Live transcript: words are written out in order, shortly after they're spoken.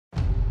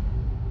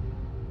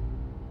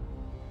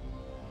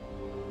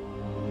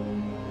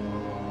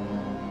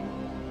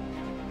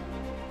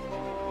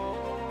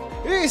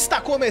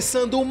Está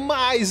começando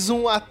mais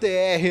um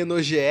ATR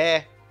no GE.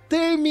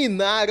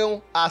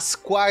 Terminaram as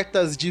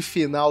quartas de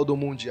final do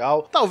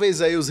Mundial.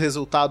 Talvez aí os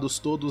resultados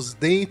todos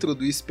dentro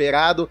do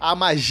esperado. A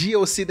magia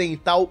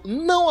ocidental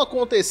não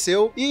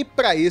aconteceu. E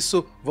para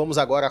isso, vamos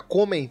agora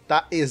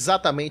comentar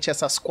exatamente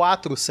essas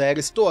 4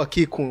 séries. Tô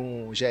aqui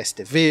com o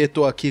GSTV,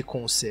 tô aqui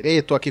com o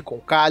Serê, tô aqui com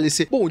o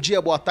Cálice. Bom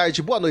dia, boa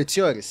tarde, boa noite,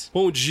 senhores.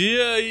 Bom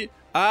dia e...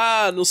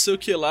 não sei o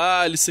que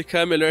lá, LCK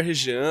é a melhor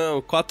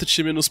região, 4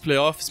 times nos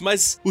playoffs,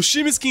 mas os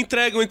times que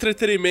entregam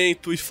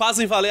entretenimento e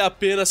fazem valer a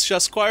pena assistir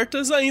as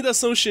quartas ainda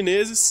são os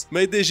chineses.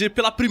 Mas a EDG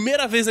pela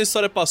primeira vez na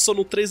história passou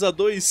no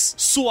 3-2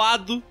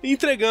 suado e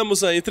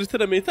entregamos aí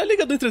entretenimento. A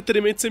liga do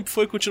entretenimento sempre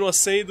foi e continua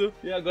sendo.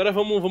 E agora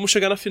vamos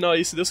chegar na final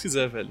aí, se Deus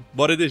quiser, velho.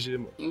 Bora EDG,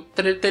 mano.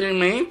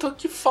 Entretenimento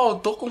que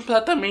faltou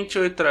completamente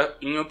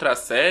em outras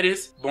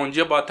séries. Bom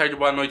dia, boa tarde,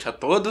 boa noite a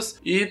todos.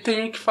 E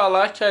tenho que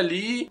falar que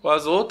ali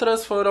as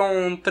outras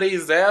foram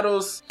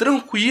 3-0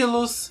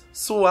 tranquilos,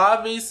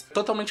 suaves,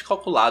 totalmente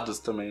calculados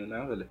também,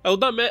 né, velho?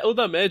 O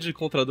da Mad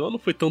contra a Dona não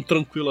foi tão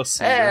tranquilo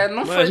assim.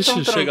 Não foi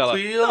tão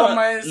tranquilo,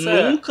 mas...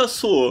 Nunca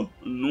suou.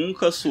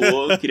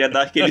 Queria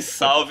dar aquele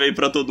salve aí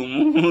pra todo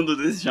mundo,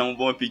 desejar um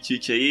bom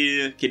apetite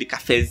aí, aquele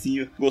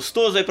cafezinho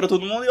gostoso aí pra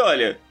todo mundo. E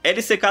olha,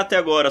 LCK até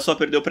agora só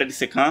perdeu pra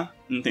LCK,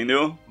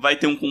 entendeu? Vai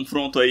ter um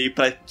confronto aí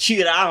pra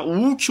tirar o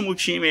último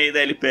time aí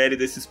da LPL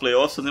desses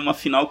playoffs, fazer uma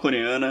final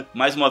coreana,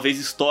 mais uma vez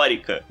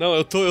histórica. Não,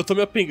 eu tô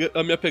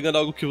me apegando a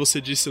algo que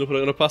você disse no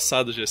programa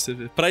passado,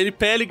 GSTV. Pra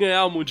LPL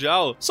ganhar o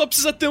Mundial, só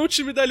precisa ter um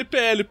time da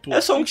LPL, pô. É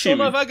só um time.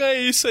 Então nós vai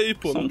ganhar isso aí,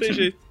 pô. Só não um tem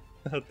time. jeito.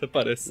 Até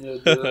parece. Meu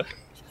Deus.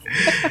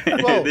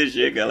 Bom,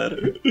 DG,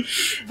 galera.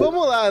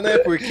 Vamos lá, né?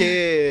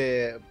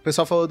 Porque o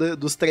pessoal falou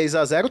dos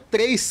 3-0.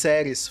 3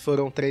 séries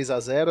foram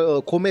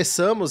 3-0.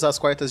 Começamos as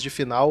quartas de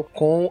final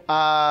com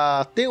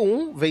a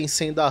T1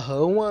 vencendo a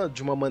Hanwha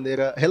de uma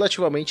maneira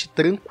relativamente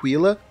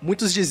tranquila.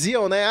 Muitos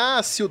diziam, né?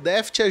 Se o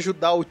Deft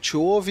ajudar o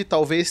Chove,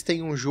 talvez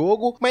tenha um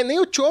jogo. Mas nem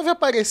o Chove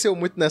apareceu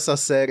muito nessa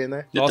série,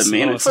 né? Nossa,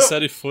 também, não, né? essa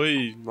série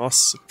foi...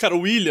 Nossa. Cara,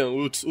 o William,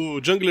 o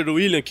jungler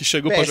William, que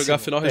chegou pra jogar a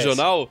final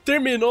regional,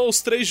 terminou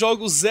os 3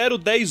 jogos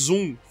 0-10-1.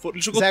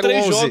 Ele jogou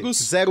 3 jogos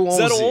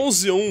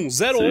 0-11-1,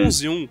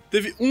 0-11-1.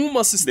 Teve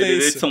uma assistência.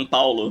 DDD de São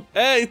Paulo.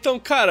 Então,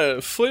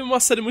 cara, foi uma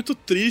série muito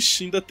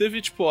triste. Ainda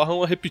teve, tipo, a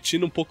Hanwha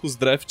repetindo um pouco os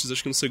drafts,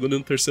 acho que no segundo e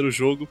no terceiro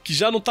jogo, que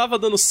já não tava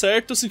dando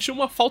certo. Eu senti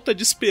uma falta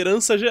de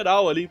esperança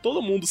geral ali em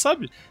todo mundo,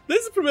 sabe?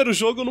 Desde o primeiro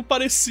jogo não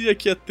parecia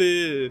que ia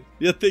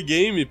ter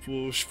game,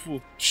 pô.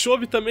 Tipo,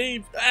 Chove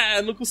também,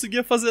 não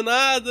conseguia fazer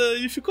nada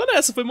e ficou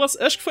nessa.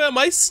 Acho que foi a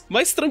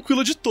mais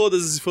tranquila de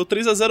todas. Foi o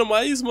 3-0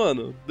 mais,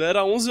 mano.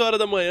 Era 11 horas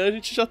da manhã, a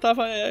gente já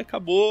tava,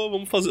 acabou,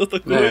 vamos fazer outra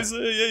coisa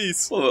e é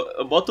isso. Pô,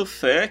 eu boto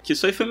fé que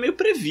isso aí foi meio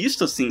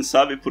previsto, assim,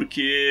 sabe?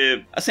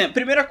 Porque, assim, a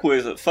primeira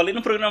coisa, falei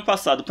no programa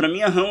passado, pra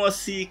mim a Hanwha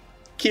se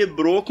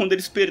quebrou quando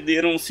eles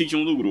perderam o Seed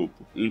 1 do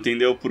grupo,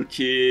 entendeu?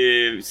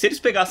 Porque se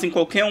eles pegassem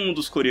qualquer um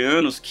dos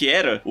coreanos, que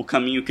era o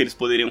caminho que eles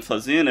poderiam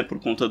fazer, né, por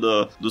conta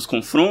dos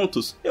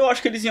confrontos, eu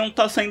acho que eles iam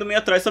estar saindo meio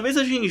atrás. Talvez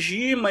a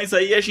Gen.G, mas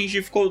aí a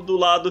Gen.G ficou do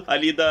lado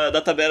ali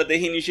da tabela da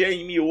RNG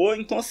e MIO,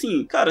 então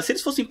assim, cara, se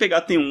eles fossem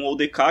pegar T1 ou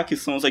DK, que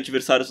são os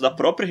adversários da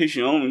própria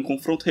região, em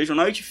confronto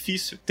regional é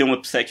difícil ter um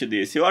upset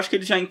desse. Eu acho que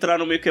eles já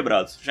entraram meio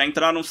quebrados, já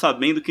entraram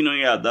sabendo que não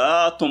ia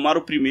dar,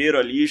 tomaram o primeiro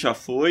ali, já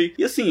foi,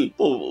 e assim,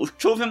 pô, o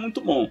Chove é muito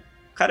bom.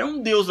 O cara é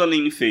um deus da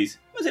lane phase.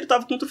 Mas ele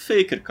tava contra o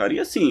Faker, cara. E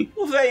assim,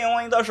 o velhão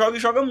ainda joga e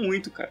joga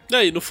muito, cara.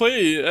 E não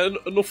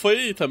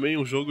foi também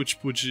um jogo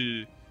tipo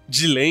de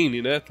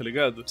lane, né, tá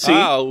ligado? Sim.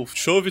 O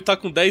Chove tá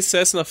com 10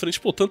 CS na frente,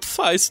 pô, tanto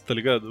faz, tá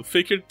ligado? O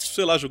Faker,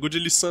 sei lá, jogou de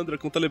Lissandra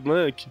contra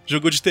LeBlanc,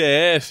 jogou de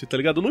TF, tá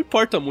ligado? Não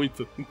importa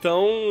muito.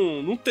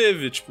 Então, não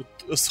teve, tipo,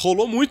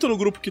 rolou muito no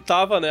grupo que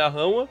tava, né, a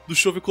Hanwha, do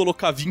Chove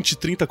colocar 20,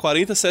 30,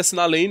 40 CS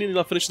na lane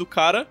na frente do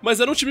cara, mas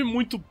era um time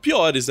muito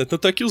piores, né?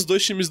 Tanto é que os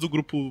 2 times do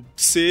grupo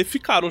C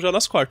ficaram já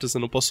nas quartas, né?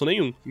 Não passou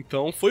nenhum.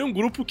 Então, foi um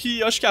grupo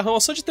que, acho que a Hanwha,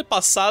 só de ter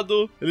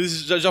passado,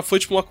 eles já foi,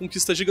 tipo, uma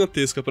conquista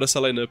gigantesca pra essa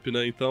lineup,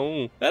 né?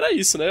 Então, era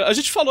isso, né? A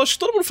gente falou, acho que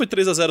todo mundo foi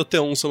 3-0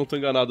 T1, se eu não tô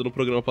enganado, no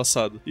programa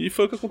passado. E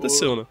foi o que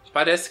aconteceu, né?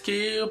 Parece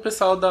que o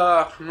pessoal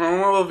da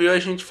Hanwha ouviu a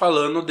gente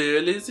falando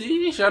deles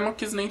e já não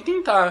quis nem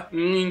tentar.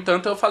 No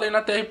entanto, eu falei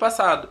na TR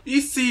passado. E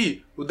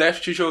se o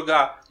Deft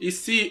jogar? E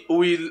se o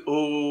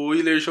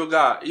Wheeler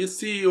jogar? E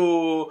se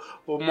o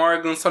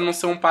Morgan só não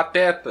ser um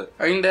pateta?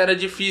 Ainda era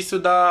difícil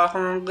da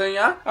Hanwha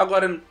ganhar.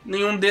 Agora,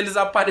 nenhum deles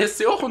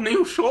apareceu, nem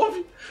o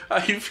Chove.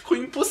 Aí ficou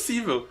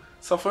impossível.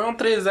 Só foi um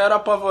 3-0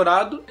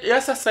 apavorado. E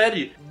essa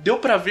série deu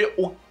pra ver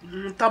o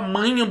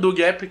tamanho do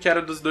gap que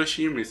era dos 2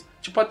 times.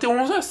 Tipo, a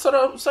T1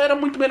 só era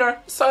muito melhor.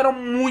 Só eram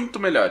muito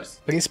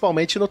melhores.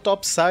 Principalmente no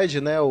topside,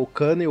 né? O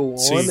Khan e o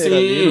Sim. Honor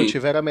ali não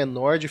tiveram a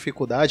menor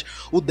dificuldade.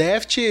 O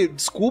Deft,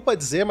 desculpa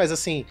dizer, mas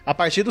assim, a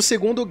partir do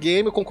segundo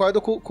game, eu concordo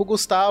com o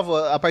Gustavo,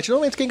 a partir do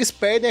momento que eles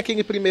perdem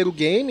aquele primeiro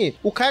game,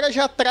 o cara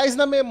já traz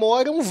na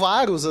memória um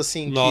Varus,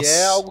 assim, Nossa. que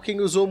é algo que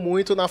ele usou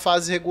muito na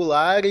fase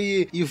regular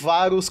e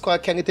Varus com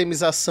aquela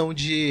itemização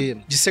de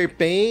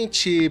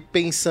serpente,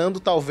 pensando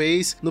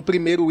talvez no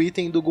primeiro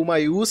item do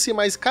Gumayusi,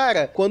 mas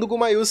cara, quando o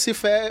Gumayusi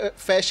se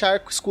fecha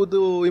arco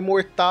escudo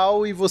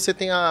imortal e você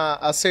tem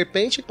a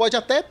serpente, pode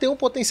até ter um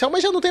potencial,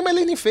 mas já não tem mais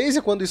lane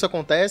phase quando isso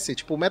acontece.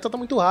 Tipo, o meta tá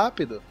muito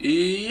rápido.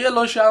 E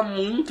elogiar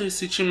muito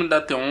esse time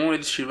da T1,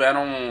 eles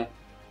tiveram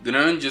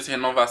grandes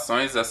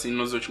renovações, assim,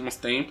 nos últimos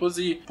tempos.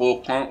 E,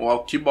 pô, o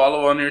que bola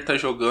o Honor tá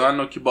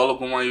jogando, o que bola o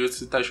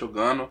Gumayusi tá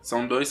jogando.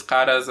 São dois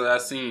caras,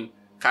 assim,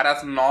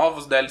 caras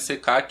novos da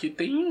LCK que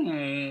tem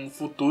um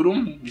futuro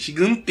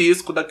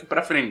gigantesco daqui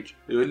pra frente.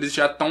 Eles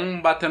já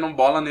estão batendo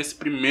bola nesse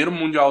primeiro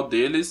mundial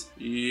deles.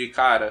 E,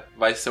 cara,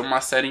 vai ser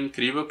uma série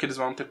incrível que eles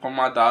vão ter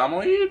como a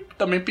Damwon. E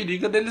também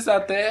periga deles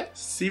até,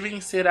 se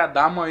vencer a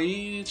Damwon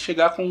aí,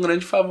 chegar com um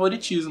grande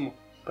favoritismo.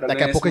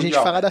 Daqui a pouco a gente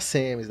fala da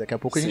semis,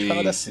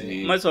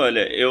 Mas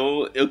olha,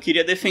 eu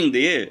queria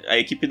defender a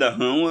equipe da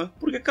Hanwha,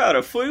 porque,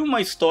 cara, foi uma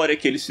história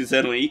que eles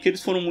fizeram aí, que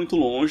eles foram muito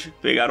longe,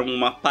 pegaram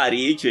uma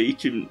parede aí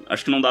que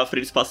acho que não dava pra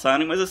eles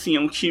passarem, mas assim, é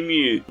um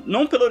time,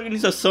 não pela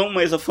organização,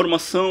 mas a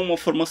formação, uma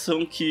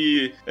formação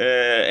que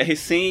é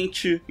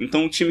recente,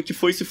 então um time que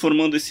foi se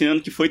formando esse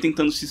ano, que foi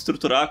tentando se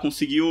estruturar,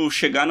 conseguiu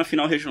chegar na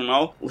final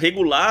regional, o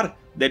regular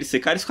da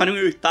LCK, eles ficaram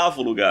em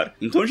 8º lugar.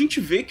 Então a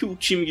gente vê que o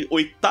time de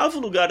 8º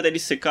lugar da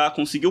LCK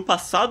conseguiu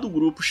passar do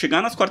grupo,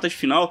 chegar nas quartas de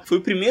final. Foi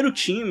o primeiro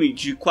time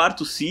de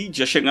 4º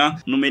seed a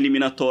chegar numa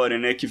eliminatória,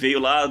 né? Que veio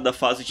lá da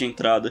fase de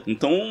entrada.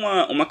 Então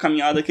uma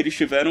caminhada que eles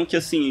tiveram que,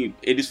 assim,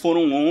 eles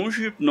foram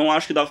longe. Não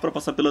acho que dava pra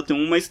passar pela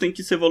T1, mas tem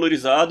que ser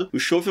valorizado. O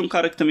Show é um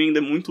cara que também ainda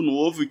é muito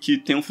novo e que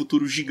tem um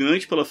futuro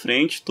gigante pela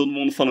frente. Todo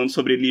mundo falando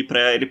sobre ele ir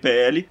pra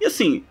LPL. E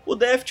assim, o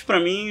Deft pra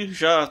mim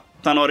já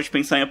tá na hora de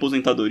pensar em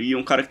aposentadoria,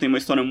 um cara que tem uma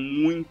história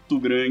muito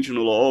grande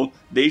no LoL,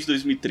 desde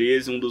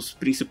 2013, um dos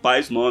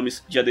principais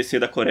nomes de ADC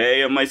da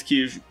Coreia, mas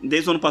que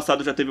desde o ano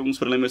passado já teve alguns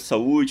problemas de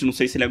saúde, não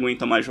sei se ele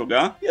aguenta mais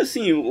jogar. E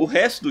assim, o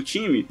resto do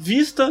time,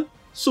 Vista,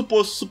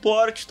 suposto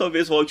suporte,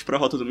 talvez volte pra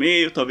rota do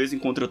meio, talvez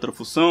encontre outra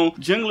função.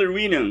 Jungler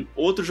William,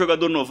 outro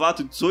jogador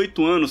novato,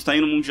 18 anos, tá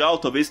indo no Mundial,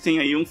 talvez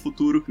tenha aí um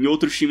futuro em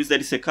outros times da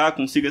LCK,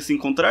 consiga se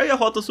encontrar. E a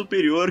rota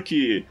superior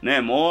que,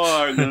 né,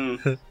 Morgan,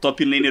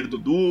 top laner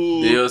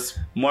Dudu, Deus,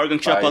 Morgan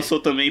que já passou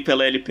também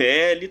pela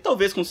LPL,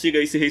 talvez consiga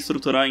aí se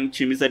reestruturar em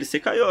times da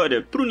LCK. E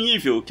olha, pro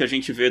nível que a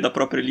gente vê da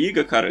própria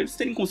liga, cara, eles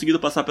terem conseguido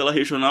passar pela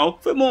regional,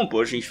 foi bom, pô.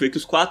 A gente vê que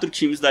os 4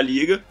 times da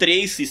liga,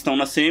 3 estão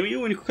na semi e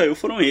o único que caiu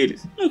foram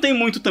eles. Não tem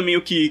muito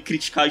também que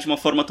criticar de uma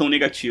forma tão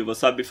negativa,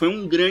 sabe? Foi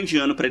um grande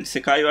ano pra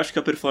LCK e eu acho que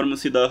a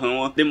performance da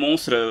Hanwha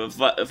demonstra,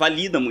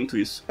 valida muito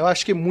isso. Eu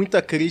acho que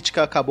muita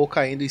crítica acabou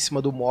caindo em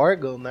cima do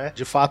Morgan, né?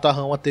 De fato, a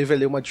Hanwha teve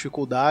ali uma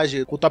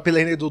dificuldade com o top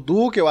laner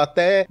Dudu, que eu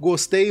até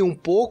gostei um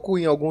pouco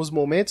em alguns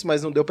momentos,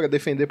 mas não deu pra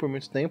defender por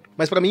muito tempo.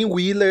 Mas pra mim, o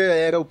Wheeler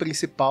era o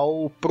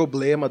principal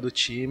problema do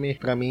time.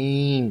 Pra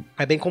mim,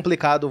 é bem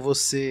complicado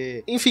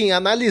você, enfim,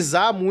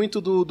 analisar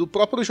muito do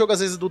próprio jogo, às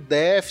vezes, do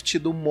Deft,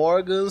 do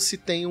Morgan, se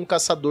tem um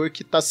caçador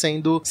que tá sendo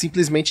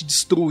simplesmente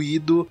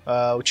destruído.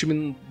 O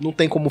time não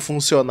tem como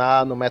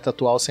funcionar no meta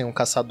atual sem um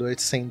caçador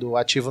sendo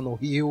ativo no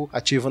rio,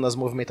 ativo nas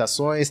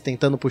movimentações,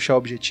 tentando puxar o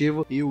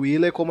objetivo. E o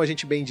Wheeler, como a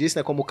gente bem disse,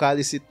 né, como o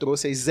Cálice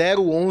trouxe aí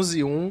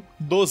 0-11-1.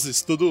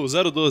 12, Dudu,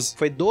 0-12.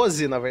 Foi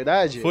 12, na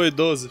verdade? Foi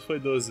 12.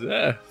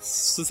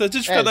 Se a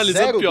gente ficar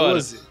analisando,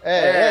 pior.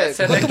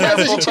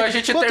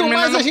 Quanto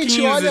mais a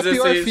gente olha,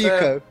 pior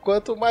fica.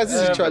 Quanto mais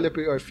a gente olha,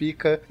 pior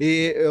fica.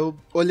 E eu,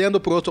 olhando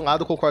pro outro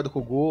lado, concordo com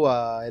o Gu,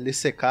 a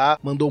LCK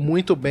mandou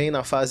muito bem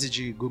na fase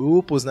de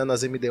grupos, né,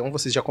 nas MD1,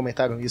 vocês já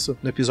comentaram isso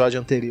no episódio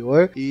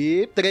anterior,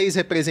 e 3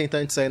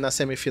 representantes aí na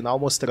semifinal,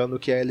 mostrando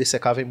que a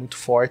LCK vem muito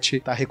forte,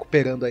 tá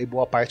recuperando aí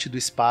boa parte do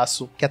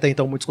espaço que até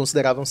então muitos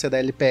consideravam ser da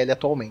LPL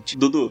atualmente.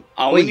 Dudu,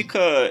 a única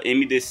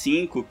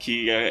MD5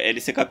 que a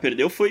LCK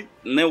perdeu foi,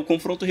 né, o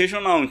confronto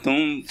regional, então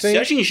se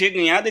a GNG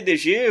ganhar a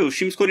DDG, os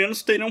times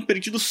coreanos terão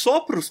perdido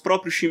só pros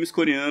próprios times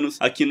coreanos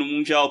aqui no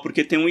Mundial,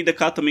 porque tem um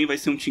IDK também vai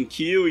ser um team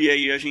kill, e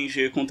aí a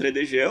GNG contra a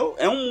EDG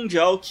é um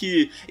Mundial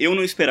que eu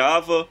não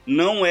esperava,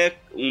 não é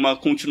uma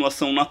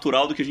continuação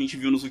natural do que a gente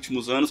viu nos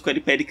últimos anos, com a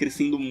LPL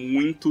crescendo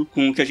muito,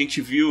 com o que a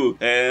gente viu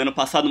ano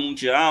passado no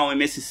Mundial,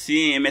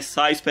 MSC,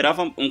 MSI,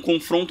 esperava um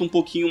confronto um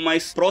pouquinho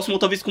mais próximo, ou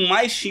talvez com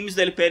mais times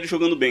da LPL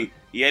jogando bem.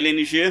 E a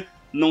LNG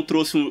não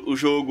trouxe o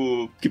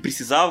jogo que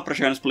precisava pra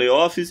chegar nos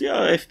playoffs, e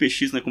a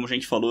FPX, né, como a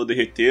gente falou,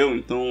 derreteu.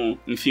 Então,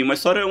 enfim, uma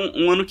história,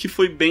 um ano que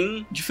foi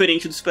bem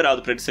diferente do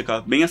esperado pra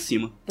LCK, bem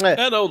acima.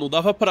 Não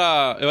dava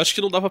pra... Eu acho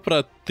que não dava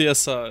pra ter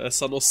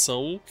essa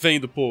noção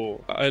vendo, pô,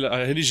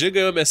 a RNG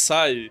ganhou a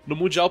MSI. No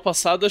Mundial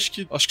passado, acho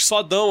que só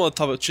a Dão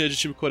tinha de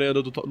time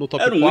coreano no top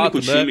 4, era o único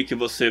né? time que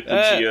você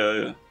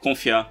podia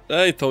confiar.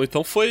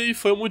 Então foi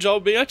um Mundial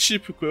bem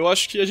atípico. Eu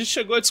acho que a gente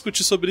chegou a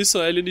discutir sobre isso.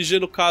 A LNG,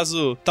 no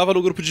caso, tava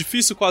no grupo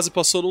difícil, quase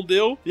passou, não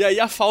deu. E aí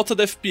a falta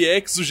da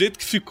FPX, o jeito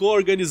que ficou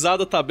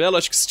organizada a tabela,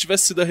 acho que se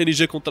tivesse sido a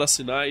RNG contra a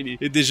C9,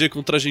 EDG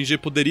contra a GNG,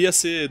 poderia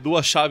ser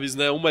 2 chaves,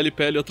 né? Uma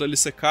LPL e outra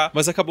LCK,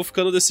 mas acabou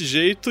ficando desse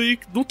jeito e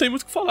não tem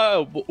muito o que falar.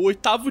 O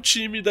 8º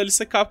time da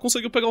LCK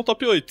conseguiu pegar um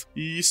top 8.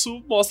 E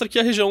isso mostra que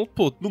a região,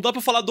 pô, não dá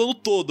pra falar do ano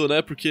todo,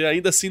 né? Porque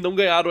ainda assim não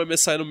ganharam o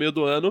MSI no meio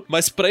do ano,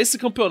 mas pra esse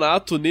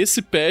campeonato,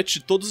 nesse patch,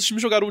 todos os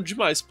times jogaram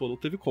demais, pô, não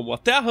teve como.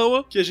 Até a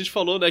Rama, que a gente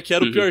falou, né, que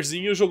era o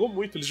piorzinho, jogou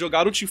muito. Eles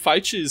jogaram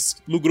teamfights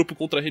no grupo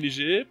contra a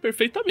RNG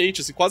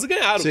perfeitamente, assim, quase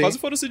ganharam, quase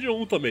foram Seed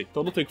 1 também.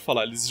 Então não tem o que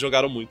falar, eles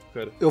jogaram muito,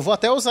 cara. Eu vou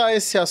até usar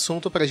esse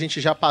assunto pra gente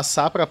já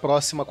passar pra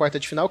próxima quarta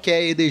de final, que é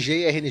a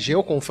EDG e a RNG,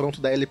 o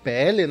confronto da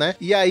LPL, né?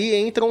 E aí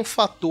entra um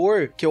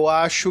fator que eu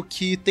acho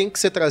que tem que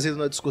ser trazido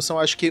na discussão.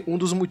 Eu acho que um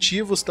dos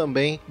motivos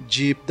também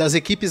das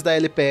equipes da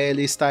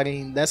LPL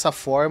estarem dessa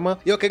forma,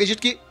 e eu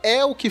acredito que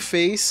é o que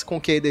fez com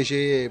que a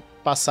EDG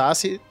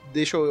passasse.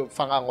 Deixa eu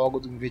falar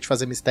logo, em vez de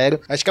fazer mistério.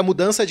 Acho que a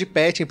mudança de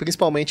patching,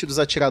 principalmente dos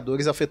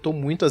atiradores, afetou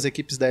muito as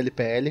equipes da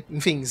LPL.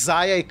 Enfim,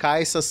 Xayah e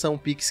Kai'Sa são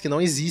picks que não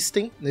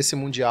existem nesse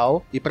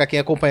Mundial. E pra quem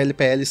acompanha a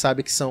LPL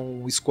sabe que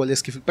são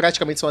escolhas que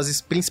praticamente são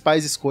as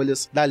principais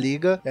escolhas da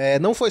liga.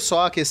 Não foi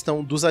só a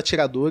questão dos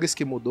atiradores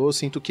que mudou. Eu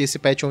sinto que esse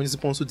patch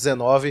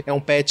 11.19 é um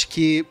patch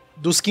que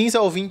dos 15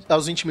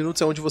 aos 20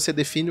 minutos é onde você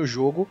define o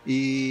jogo,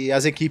 e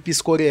as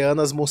equipes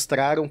coreanas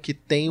mostraram que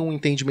tem um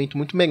entendimento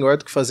muito melhor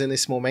do que fazer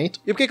nesse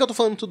momento. E por que eu tô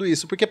falando tudo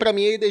isso? Porque pra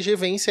mim a EDG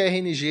vence a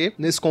RNG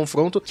nesse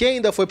confronto, que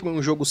ainda foi pra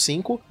um jogo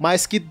 5,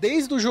 mas que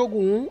desde o jogo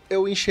 1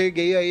 eu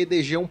enxerguei a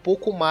EDG um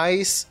pouco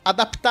mais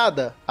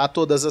adaptada a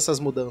todas essas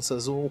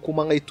mudanças, com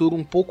uma leitura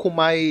um pouco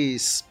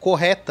mais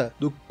correta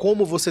do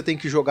como você tem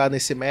que jogar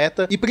nesse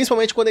meta, e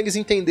principalmente quando eles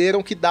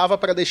entenderam que dava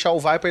pra deixar o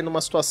Viper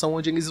numa situação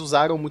onde eles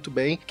usaram muito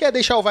bem, que é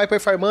deixar o Viper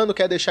farmando,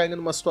 quer deixar ele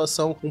numa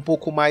situação um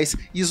pouco mais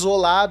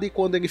isolada, e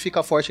quando ele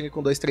fica forte ali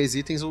com 2, 3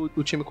 itens,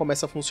 o time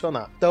começa a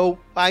funcionar. Então,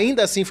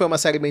 ainda assim foi uma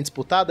série bem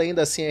disputada,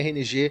 ainda assim a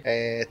RNG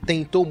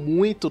tentou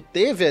muito,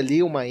 teve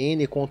ali uma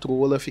N contra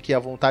o Olaf que a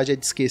vontade é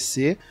de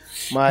esquecer,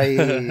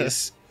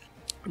 mas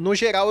no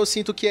geral eu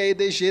sinto que a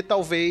EDG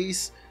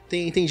talvez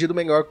tenha entendido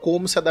melhor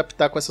como se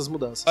adaptar com essas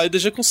mudanças. A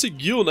EDG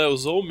conseguiu, né?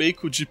 Usou o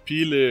Meiko de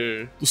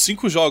pillar. Dos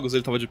 5 jogos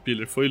ele tava de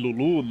pillar. Foi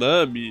Lulu,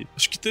 Nami.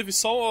 Acho que teve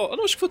só...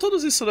 Não, acho que foi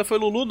todos isso, né? Foi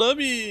Lulu,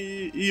 Nami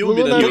e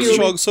Yumi, né? Todos os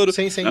jogos foram...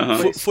 Sim.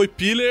 Foi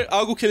pillar,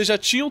 algo que eles já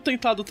tinham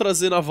tentado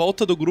trazer na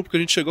volta do grupo, que a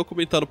gente chegou a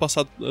comentar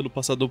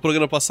no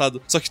programa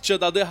passado. Só que tinha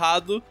dado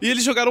errado. E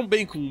eles jogaram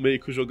bem com o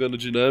Meiko jogando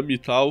de Nami e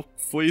tal.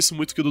 Foi isso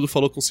muito que o Dudu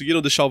falou.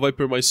 Conseguiram deixar o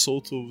Viper mais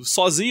solto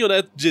sozinho,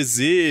 né? De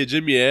EZ, de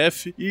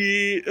MF.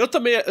 E eu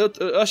também...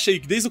 Eu achei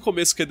que desde o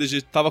começo que a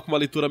DG tava com uma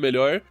leitura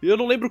melhor. E eu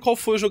não lembro qual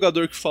foi o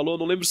jogador que falou,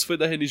 não lembro se foi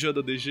da RNG ou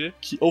da DG,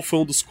 ou foi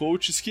um dos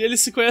coaches, que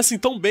eles se conhecem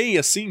tão bem,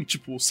 assim,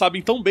 tipo,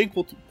 sabem tão bem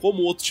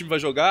como o outro time vai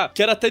jogar,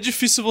 que era até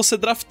difícil você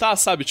draftar,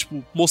 sabe?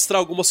 Tipo, mostrar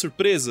alguma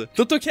surpresa.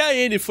 Tanto é que a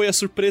N foi a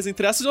surpresa,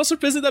 entre essas, uma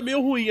surpresa ainda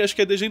meio ruim. Acho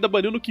que a DG ainda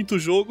baniu no 5º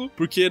jogo,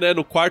 porque, né,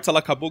 no 4º ela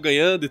acabou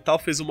ganhando e tal,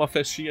 fez uma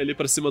festinha ali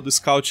pra cima do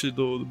Scout,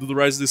 do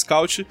Rise do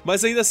Scout.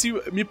 Mas ainda assim,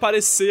 me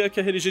parecia que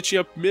a RNG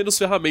tinha menos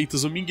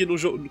ferramentas. O Ming,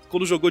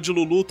 quando jogou de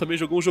Lulu, também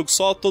jogou um jogo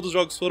só, todos os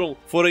jogos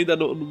foram ainda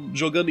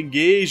jogando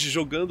engage,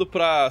 jogando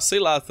pra, sei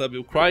lá, sabe,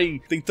 o Crying,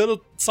 tentando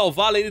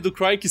salvar a lane do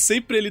Crying, que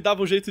sempre ele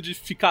dava um jeito de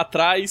ficar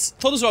atrás.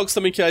 Todos os jogos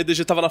também que a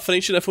EDG tava na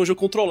frente, né, foi um jogo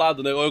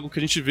controlado, né, algo que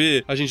a gente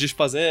vê a Genji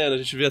fazendo, a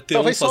gente vê a T1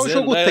 talvez fazendo. Talvez só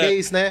o jogo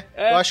 3, né?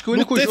 Eu acho que o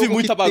único não teve jogo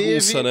muita que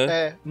bagunça, teve,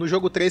 né? no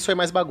jogo 3 foi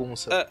mais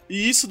bagunça.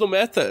 E isso do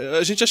meta,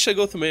 a gente já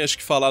chegou também, acho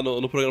que falar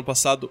no programa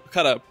passado.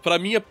 Cara, pra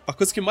mim, a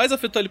coisa que mais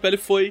afetou a LPL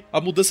foi a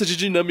mudança de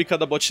dinâmica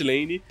da bot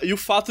lane e o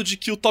fato de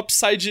que o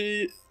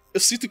topside... Eu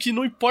sinto que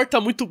não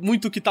importa muito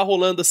o que tá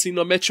rolando, assim,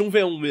 no match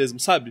 1v1 mesmo,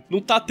 sabe? Não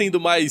tá tendo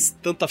mais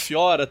tanta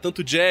Fiora,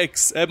 tanto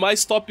Jax, é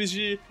mais tops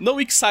de... Não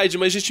weak side,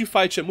 mas de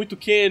teamfight. É muito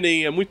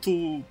Kennen, é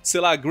muito,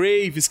 sei lá,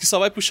 Graves, que só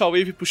vai puxar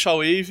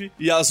wave,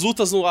 e as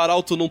lutas no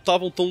Arauto não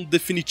estavam tão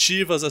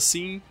definitivas,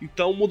 assim.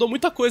 Então mudou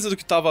muita coisa do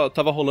que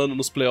tava rolando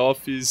nos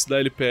playoffs da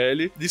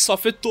LPL. Isso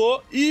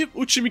afetou, e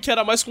o time que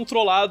era mais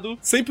controlado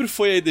sempre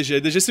foi a EDG. A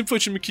EDG sempre foi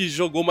o time que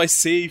jogou mais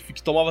safe,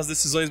 que tomava as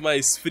decisões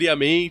mais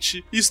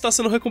friamente. E isso tá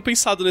sendo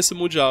recompensado nesse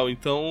Mundial,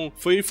 então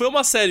foi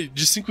uma série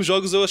de 5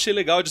 jogos, eu achei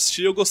legal de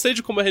assistir, eu gostei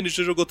de como a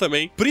RNG jogou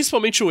também,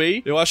 principalmente o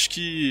Wei, eu acho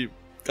que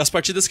as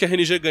partidas que a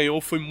RNG ganhou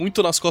foi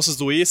muito nas costas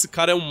do Wei. Esse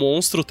cara é um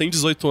monstro, tem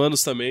 18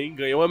 anos também,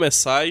 ganhou o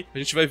MSI. A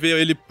gente vai ver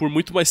ele por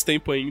muito mais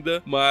tempo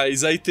ainda,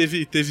 mas aí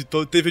teve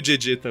o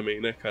GG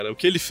também, né, cara? O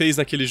que ele fez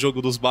naquele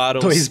jogo dos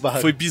Barons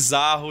foi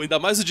bizarro, ainda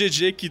mais o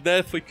GG que,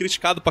 né, foi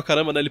criticado pra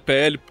caramba na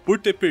LPL por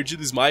ter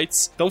perdido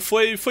Smites. Então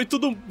foi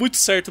tudo muito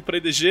certo pra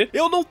EDG.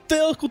 Eu não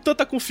tenho com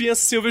tanta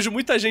confiança assim, eu vejo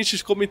muita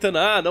gente comentando,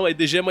 não, a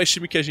EDG é mais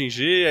time que a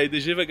GG, a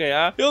EDG vai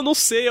ganhar. Eu não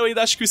sei, eu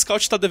ainda acho que o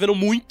Scout tá devendo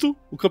muito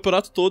o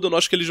campeonato todo, eu não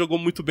acho que ele jogou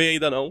muito bem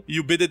ainda não. E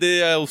o BDD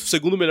é o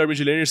segundo melhor mid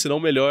laner, se não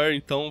o melhor,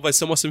 então vai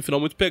ser uma semifinal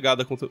muito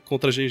pegada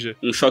contra a GG.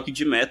 Um choque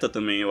de meta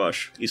também, eu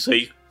acho. Isso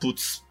aí,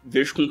 putz,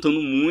 vejo contando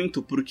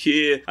muito,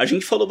 porque a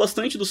gente falou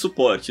bastante dos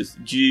suportes,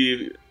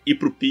 de ir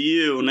pro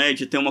peel, né,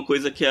 de ter uma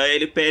coisa que a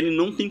LPL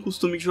não tem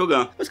costume de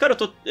jogar. Mas, cara,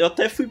 eu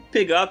até fui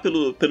pegar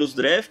pelos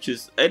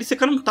drafts, a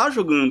LCK não tá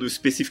jogando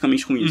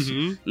especificamente com isso.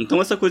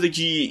 Então essa coisa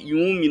de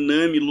Yumi,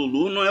 Nami,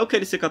 Lulu, não é o que a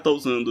LCK tá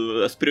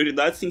usando. As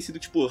prioridades têm sido,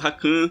 tipo,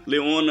 Rakan,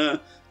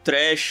 Leona,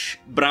 Thresh,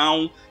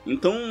 Braum.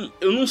 Então,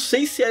 eu não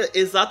sei se é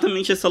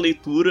exatamente essa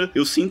leitura.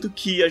 Eu sinto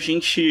que a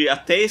gente,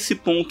 até esse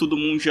ponto do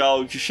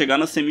Mundial, de chegar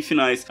nas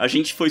semifinais, a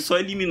gente foi só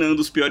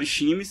eliminando os piores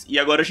times, e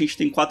agora a gente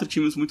tem 4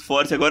 times muito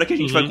fortes, e agora que a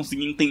gente vai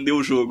conseguir entender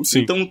o jogo. Sim.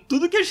 Então,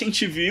 tudo que a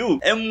gente viu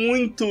é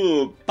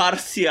muito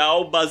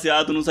parcial,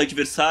 baseado nos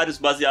adversários,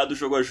 baseado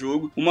jogo a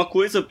jogo. Uma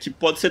coisa que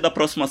pode ser da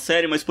próxima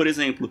série, mas, por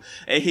exemplo,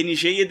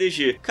 RNG e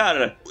EDG.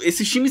 Cara,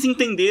 esses times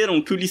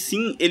entenderam que o Lee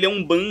Sin, ele é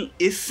um ban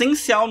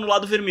essencial no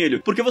lado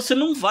vermelho, porque você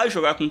não vai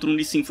jogar contra um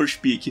Lee Sin first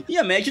pick. E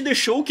a Mad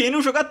deixou o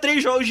Canyon jogar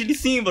 3 jogos de Lee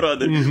Sin,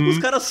 brother. Os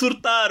caras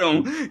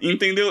surtaram,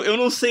 entendeu? Eu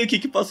não sei o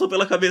que passou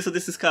pela cabeça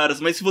desses caras,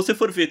 mas se você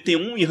for ver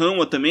T1 e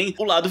Rama também,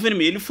 o lado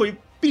vermelho foi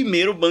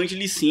primeiro ban de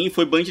Lee Sin,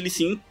 foi ban de Lee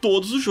Sin em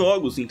todos os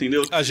jogos,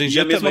 entendeu? A GG e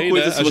a mesma também,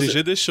 coisa, né? A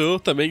GG deixou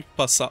também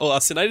passar. A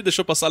C9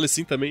 deixou passar a Lee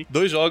Sin também.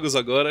 2 jogos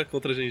agora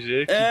contra a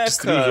GG, que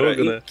destruiu o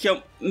jogo, né?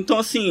 Então,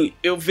 assim,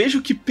 eu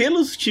vejo que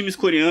pelos times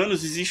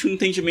coreanos existe um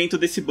entendimento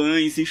desse ban,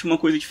 existe uma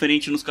coisa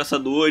diferente nos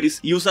caçadores,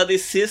 e os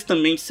ADCs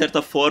também, de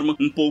certa forma,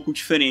 um pouco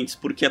diferentes,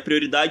 porque a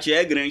prioridade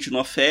é grande no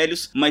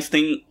Aphelios, mas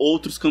tem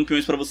outros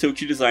campeões pra você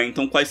utilizar.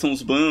 Então, quais são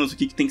os bans, o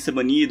que tem que ser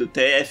banido,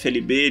 TF,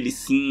 LB, Lee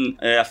Sin,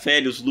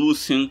 Aphelios,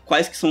 Lucian,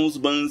 quais que são os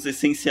bans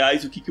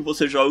essenciais, o que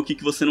você joga, o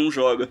que você não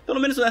joga. Pelo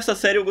menos nessa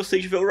série eu gostei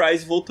de ver o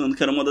Ryze voltando,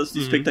 que era uma das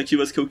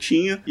expectativas que eu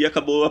tinha, e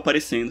acabou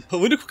aparecendo. O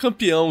único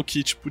campeão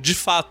que, tipo, de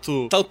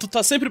fato,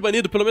 tá sempre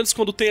banido, pelo menos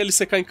quando tem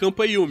LCK em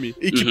campo, é Yumi.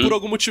 E que por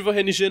algum motivo a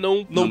RNG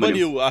não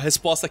baniu.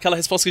 Aquela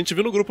resposta que a gente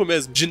viu no grupo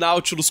mesmo, de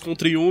Nautilus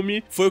contra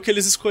Yumi, foi o que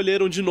eles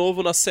escolheram de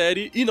novo na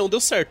série, e não deu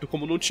certo,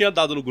 como não tinha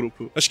dado no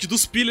grupo. Acho que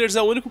dos Pillars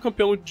é o único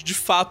campeão de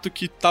fato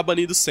que tá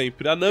banido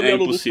sempre. A Nami e a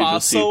Lulu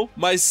passam,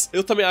 mas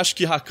eu também acho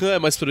que Rakan é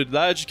mais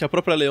prioridade, que a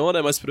própria Leona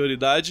é mais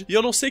prioridade. E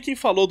eu não sei quem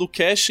falou do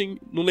caching,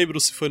 não lembro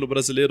se foi no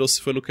brasileiro ou se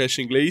foi no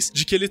caching inglês,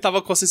 de que ele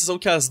tava com a sensação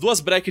que as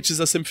 2 brackets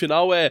da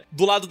semifinal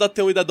do lado da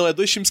T1 e da Dão,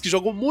 2 times que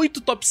jogam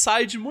muito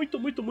topside, muito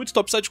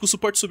topside, com o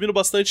suporte subindo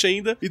bastante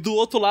ainda. E do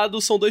outro lado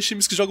são 2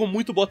 times que jogam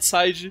muito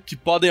botside, que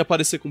podem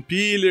aparecer com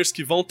pillars,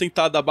 que vão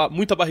tentar dar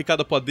muita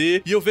barricada pro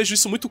AD. E eu vejo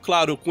isso muito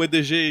claro com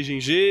EDG e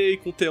GG e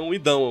com T1 e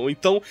Dão.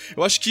 Então,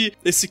 eu acho que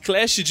esse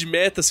clash de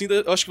meta, assim,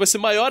 eu acho que vai ser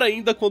maior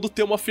ainda quando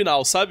ter uma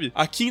final, sabe?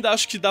 Aqui ainda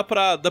acho que dá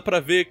pra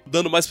ver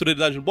dando mais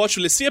prioridade no bot.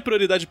 O Lee Sin é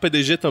prioridade pra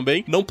EDG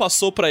também. Não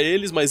passou pra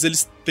eles, mas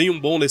eles têm um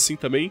bom Lee Sin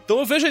também. Então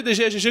eu vejo a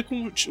EDG e a GG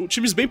com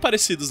times bem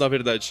parecidos, na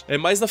verdade. É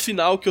mais na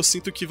final que eu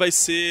sinto que vai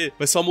ser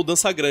uma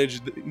mudança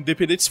grande.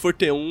 Independente se for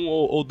T1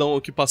 ou Dão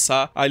que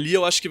passar. Ali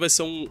eu acho que vai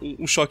ser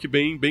um choque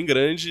bem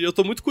grande. E eu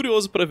tô muito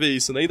curioso pra ver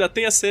isso, né? Ainda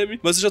tem a semi,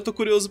 mas eu já tô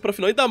curioso pra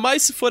final. Ainda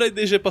mais se for a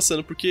EDG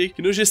passando, porque,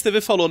 que no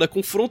GSTV falou, né?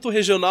 Confronto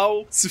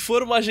regional, se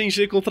for uma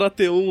GG contra a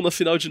T1 na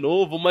final de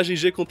novo, uma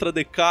GG contra a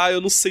DK,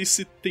 eu não sei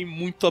se tem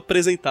muito a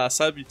apresentar,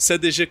 sabe? Se a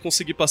DG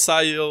conseguir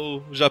passar,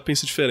 eu já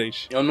penso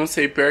diferente. Eu não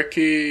sei, pior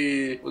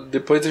que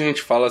depois a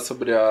gente fala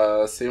sobre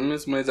a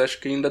semis, mas acho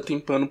que ainda tem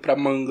pano pra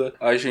manga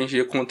a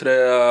GG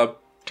contra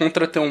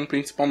T1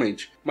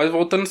 principalmente. Mas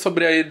voltando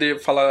sobre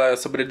falar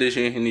sobre a EDG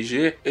e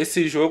RNG,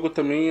 esse jogo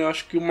também eu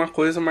acho que uma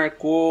coisa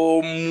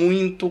marcou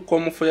muito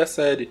como foi a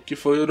série, que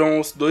foram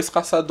os 2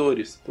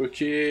 caçadores.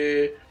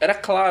 Porque era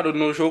claro,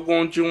 no jogo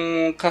onde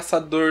um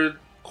caçador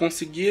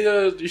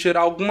conseguia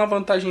gerar alguma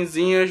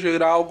vantagenzinha,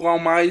 gerar algo a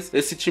mais,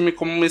 esse time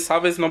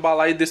começava a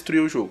esnobalar e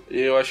destruir o jogo.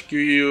 Eu acho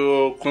que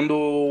quando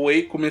o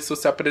Wei começou a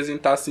se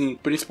apresentar assim,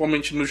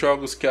 principalmente nos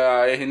jogos que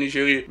a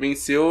RNG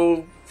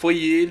venceu, foi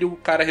ele o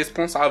cara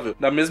responsável.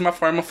 Da mesma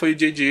forma foi o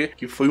JJ,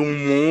 que foi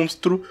um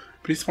monstro,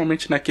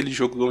 principalmente naquele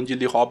jogo onde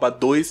ele rouba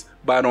 2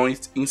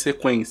 barões em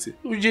sequência.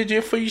 O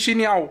JJ foi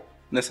genial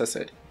nessa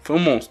série. Foi um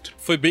monstro.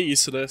 Foi bem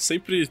isso, né?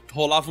 Sempre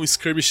rolava um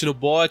skirmish no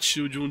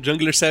bot, um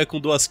jungler saia com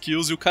 2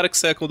 kills, e o cara que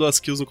saia com 2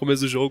 kills no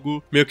começo do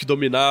jogo meio que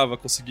dominava,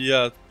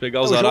 conseguia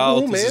pegar os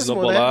arautos,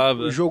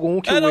 desnobolava. Né? O jogo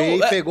 1 que o Wei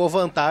pegou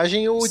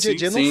vantagem, o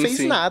JJ não fez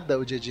nada.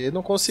 O JJ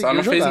não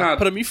conseguiu jogar. Fez nada.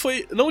 Pra mim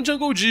foi, não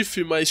jungle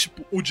diff, mas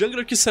tipo, o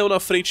jungler que saiu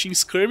na frente em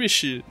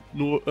skirmish,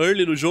 no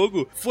early no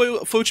jogo, foi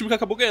o time que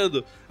acabou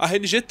ganhando. A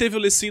RNG teve o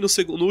Lee Sin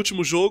no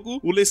último jogo,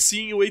 o Lee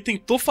Sin, o Wei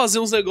tentou fazer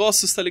uns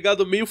negócios, tá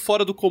ligado? Meio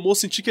fora do comum,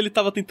 senti que ele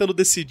tava tentando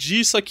decidir,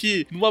 só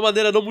que de uma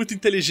maneira não muito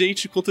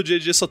inteligente, enquanto o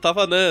JJ só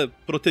tava, né,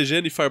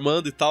 protegendo e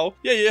farmando e tal.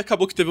 E aí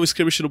acabou que teve um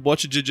skirmish no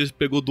bot, o JJ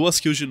pegou 2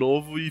 kills de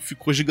novo e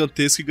ficou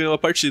gigantesco e ganhou a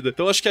partida.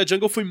 Então acho que a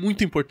jungle foi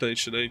muito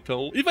importante, né?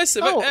 Então, e vai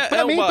ser...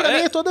 Pra mim,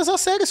 todas as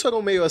séries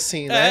foram meio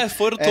assim, né?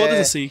 Foram todas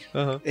assim.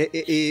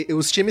 E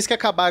os times que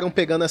acabaram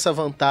pegando essa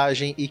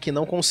vantagem e que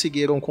não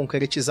conseguiram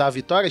concretizar a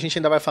vitória, a gente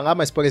ainda vai falar,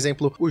 mas, por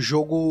exemplo, o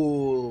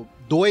jogo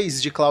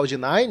 2 de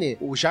Cloud9,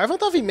 o Jarvan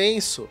tava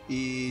imenso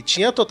e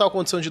tinha total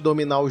condição de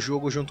dominar o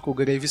jogo junto com o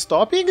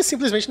Gravestop, e eles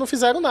simplesmente não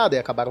fizeram nada e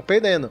acabaram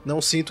perdendo. Não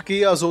sinto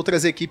que as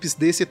outras equipes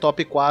desse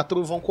top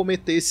 4 vão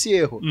cometer esse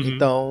erro.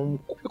 Então,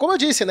 como eu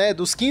disse, né,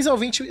 dos 15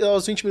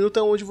 aos 20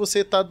 minutos é onde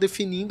você tá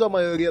definindo a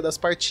maioria das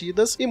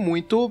partidas, e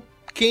muito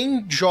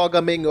quem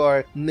joga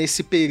melhor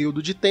nesse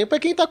período de tempo é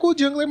quem tá com o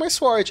jungler mais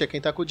forte, é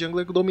quem tá com o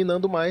jungler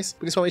dominando mais,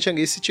 principalmente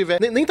ali se tiver,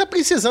 nem tá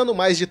precisando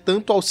mais de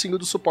tanto auxílio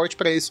do suporte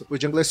pra isso. O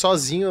jungler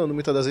sozinho,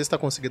 muitas das vezes, tá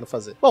conseguindo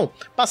fazer. Bom,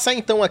 passar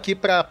então aqui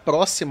pra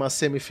próxima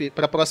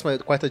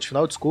quarta de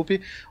final,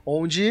 desculpe,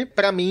 onde,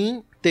 pra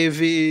mim,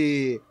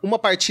 teve uma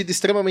partida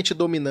extremamente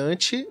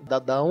dominante da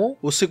Dawn.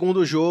 O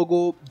segundo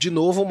jogo, de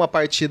novo, uma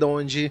partida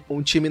onde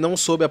um time não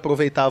soube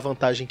aproveitar a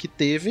vantagem que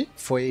teve.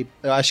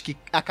 Eu acho que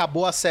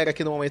acabou a série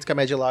aqui no momento que a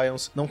Mad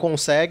Lions não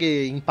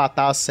consegue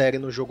empatar a série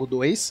no jogo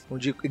 2,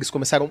 onde eles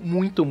começaram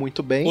muito,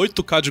 muito bem.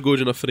 8k de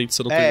gold na frente,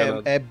 se eu não tô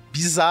enganado. É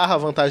bizarra a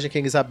vantagem que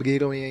eles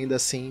abriram e ainda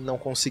assim não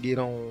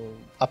conseguiram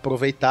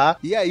aproveitar.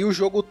 E aí o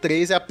jogo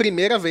 3 é a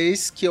primeira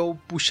vez que eu,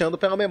 puxando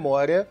pela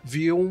memória,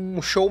 vi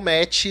um show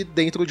match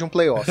dentro de um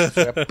playoff.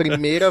 Foi a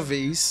primeira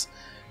vez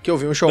que eu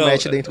vi um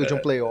showmatch dentro de um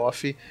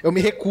playoff. Eu me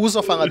recuso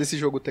a falar desse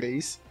jogo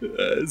 3.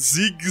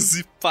 Ziggs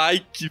e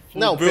Pyke.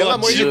 Não, pelo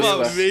amor de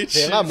Deus.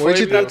 Pelo amor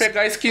de Deus. Foi pra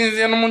pegar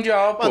skinzinha no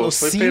Mundial, pô. Mano,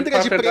 Syndra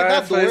de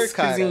Predador,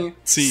 cara. Sim,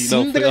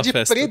 Syndra de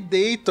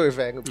Predator,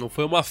 velho. Não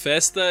foi uma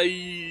festa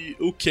e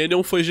o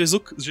Canyon foi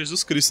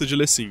Jesus Cristo de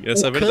Lecim.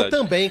 Essa é a verdade. O Khan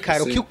também,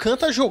 cara. Sim. O que o Khan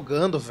tá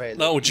jogando, velho.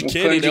 Não, o de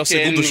Canyon, né? O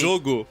segundo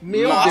jogo.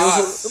 Meu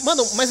Deus.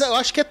 Mano, mas eu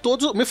acho que é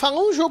todos... Me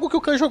fala um jogo que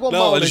o Khan jogou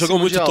mal. Não, ele jogou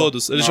muito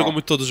todos. Ele jogou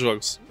muito todos os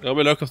jogos. É o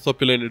melhor que o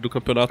top laner do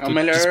campeonato, é o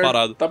melhor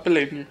disparado. Top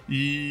laner.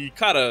 E,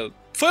 cara...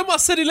 Foi uma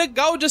série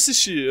legal de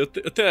assistir. Eu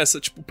tenho essa,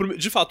 tipo,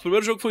 de fato, o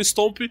primeiro jogo foi um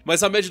Stomp,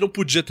 mas a Mad não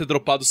podia ter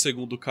dropado o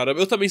segundo, cara.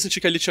 Eu também senti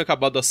que ali tinha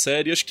acabado a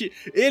série. Acho que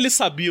eles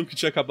sabiam que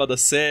tinha acabado a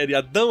série,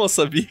 a Dama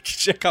sabia que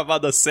tinha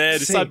acabado a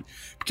série, sim, sabe?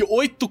 Porque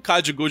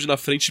 8k de gold na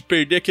frente e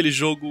perder aquele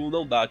jogo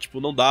não dá,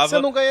 tipo, não dava.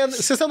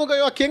 Se você não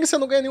ganhou aquele, você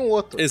não ganha nenhum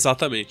outro.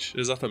 Exatamente.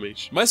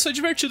 Mas foi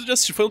divertido de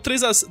assistir. Foi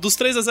dos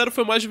 3-0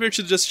 foi o mais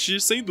divertido de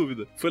assistir, sem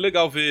dúvida. Foi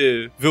legal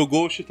ver o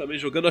Ghost também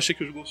jogando. Eu achei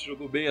que o Ghost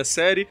jogou bem a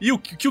série. E o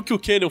que o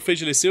Canyon fez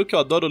de Lecim, o que eu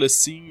adoro o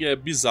Lecim, é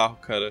bizarro,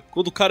 cara.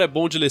 Quando o cara é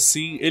bom de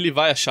Lecim, ele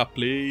vai achar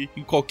play.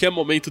 Em qualquer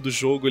momento do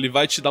jogo, ele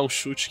vai te dar um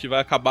chute que vai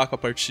acabar com a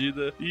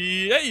partida.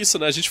 E é isso,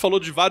 né? A gente falou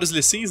de vários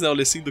Lecins, né? O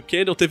Lecim do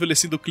Canyon, teve o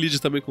Lecim do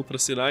Clid também contra a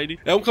C9.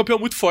 É um campeão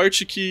muito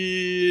forte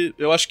que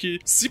eu acho que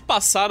se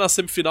passar na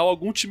semifinal,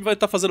 algum time vai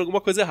estar fazendo alguma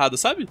coisa errada,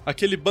 sabe?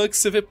 Aquele ban que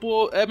você vê,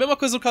 pô, é a mesma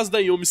coisa no caso da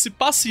Yumi. Se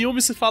passa em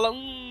Yumi, você fala,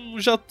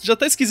 já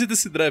tá esquisito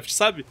esse draft,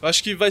 sabe? Eu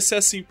acho que vai ser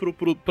assim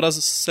pras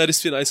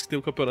séries finais que tem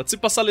o campeonato. Se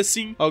passar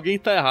Lecim, alguém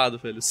tá errado,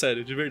 velho.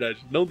 Sério, de verdade.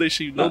 Não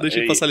deixem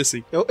passar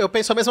Lecim. Eu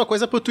penso a mesma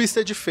coisa pro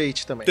Twisted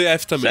Fate também.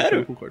 TF também, sério?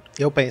 Eu concordo.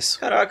 Eu penso.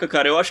 Caraca,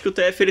 cara, eu acho que o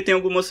TF ele tem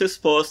algumas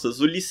respostas.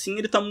 O Lecim,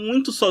 ele tá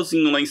muito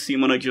sozinho lá em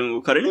cima na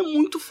jungle, cara. Ele é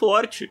muito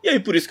forte. E aí,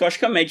 por isso que eu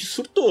acho que a Mad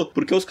surtou.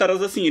 Porque os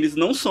caras, assim, eles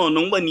não só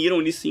não baniram o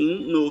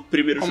Lecim no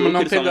primeiro jogo que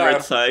eles estavam no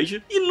right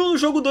side, e no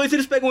jogo 2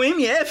 eles pegam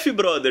MF,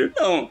 brother.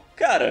 Não,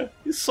 cara,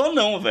 só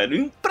não,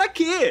 velho. Pra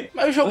quê?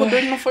 Mas o jogo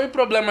dele não foi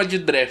problema de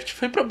draft,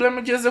 foi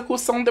problema de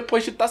execução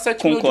depois de estar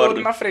 7 mil de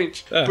ouro na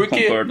frente.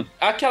 Porque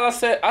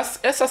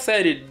essa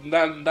série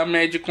da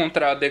Mad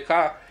contra a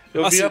DK,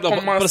 eu via como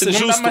uma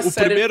segunda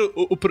série...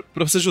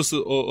 Pra ser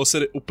justo,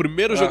 o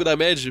primeiro jogo da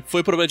Mad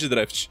foi problema de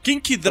draft. Quem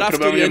que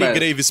drafta Orianna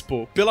Graves,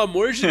 pô? Pelo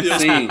amor de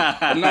Deus. Sim.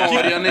 Não,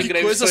 Orianna que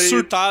Graves coisa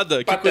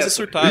surtada. Que coisa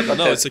surtada.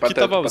 Não, isso aqui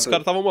os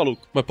caras estavam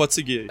malucos. Mas pode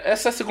seguir aí.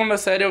 Essa segunda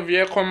série eu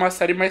via como uma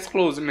série mais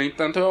close. No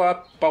entanto, eu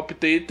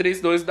palpitei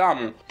 3-2 da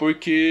Amon.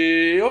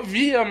 Porque eu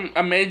via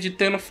a Mad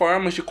tendo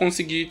formas de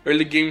conseguir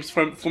early games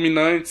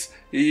fulminantes.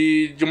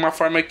 E de uma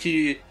forma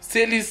que, se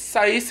eles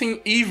saíssem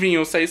even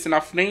ou saíssem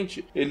na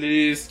frente,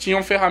 eles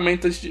tinham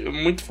ferramentas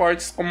muito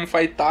fortes como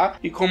fightar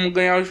e como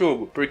ganhar o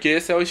jogo. Porque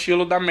esse é o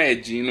estilo da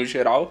Mad, no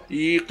geral.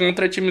 E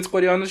contra times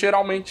coreanos,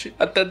 geralmente,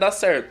 até dá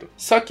certo.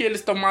 Só que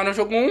eles tomaram o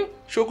jogo 1,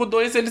 jogo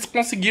 2 eles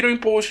conseguiram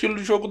impor o estilo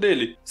de jogo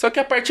dele. Só que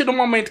a partir do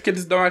momento que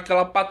eles dão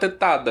aquela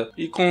patetada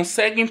e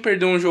conseguem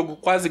perder um jogo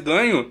quase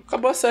ganho,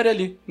 acabou a série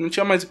ali. Não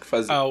tinha mais o que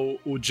fazer.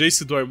 O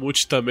Jace do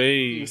Armut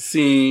também...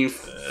 Sim,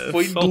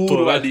 foi faltou,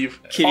 duro né?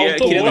 ali. Queria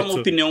dar uma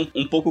opinião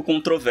um pouco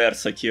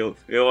controversa aqui.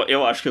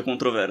 Eu acho que é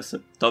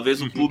controversa. Talvez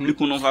o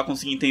público não vá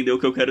conseguir entender o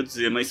que eu quero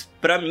dizer, mas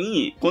pra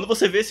mim, quando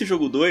você vê esse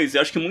jogo 2,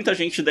 eu acho que muita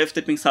gente deve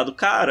ter pensado,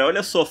 cara,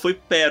 olha só, foi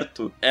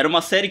perto. Era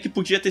uma série que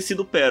podia ter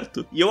sido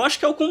perto. E eu acho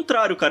que é o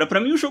contrário, cara.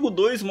 Pra mim, o jogo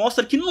 2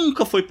 mostra que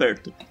nunca foi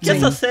perto. Que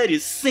essa série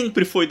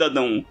sempre foi da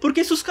Dawn.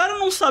 Porque se os caras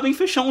não sabem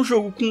fechar um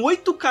jogo com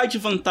 8k de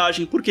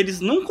vantagem porque eles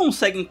não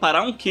conseguem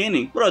parar um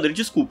Kennen, brother,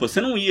 desculpa, você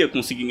não ia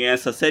conseguir ganhar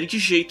essa série de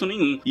jeito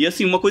nenhum. E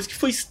assim, uma coisa que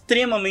foi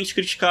extremamente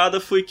criticada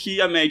foi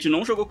que a Mad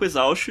não jogou com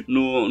Exaust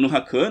no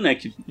Rakan, né,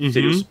 que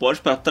seria o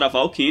suporte pra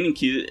travar o Kennen,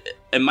 que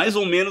é mais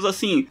ou menos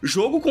assim,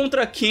 jogo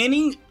contra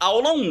Kennen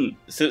aula 1.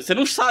 Você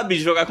não sabe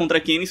jogar contra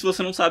Kennen se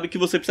você não sabe que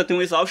você precisa ter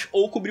um Exaust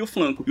ou cobrir o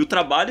flanco. E o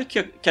trabalho que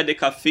a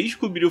DK fez de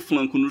cobrir o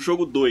flanco no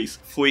jogo 2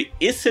 foi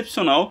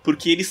excepcional,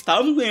 porque eles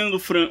estavam ganhando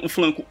o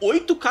flanco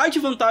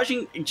 8k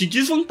de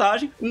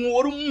desvantagem, com o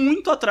ouro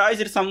muito atrás,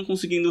 eles estavam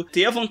conseguindo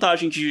ter a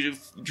vantagem de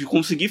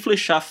conseguir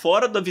flechar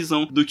fora da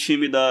visão do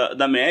time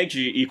da Mad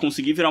e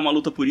conseguir virar uma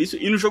luta por isso.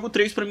 E no jogo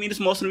 3, pra mim, eles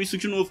mostram isso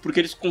de novo, porque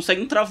eles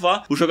conseguem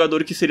travar o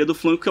jogador que seria do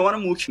flanco, que é o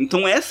Aramut. Então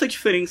Então essa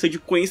diferença de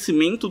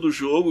conhecimento do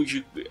jogo,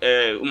 de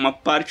uma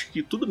parte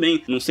que, tudo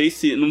bem,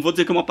 não vou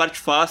dizer que é uma parte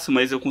fácil,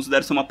 mas eu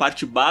considero ser uma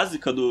parte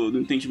básica do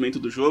entendimento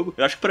do jogo.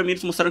 Eu acho que pra mim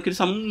eles mostraram que eles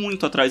estavam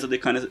muito atrás da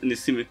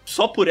DK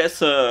só por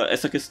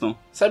essa questão.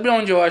 Sabe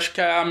onde eu acho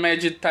que a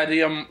Mad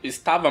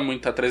estava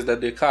muito atrás da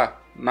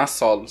DK? Nas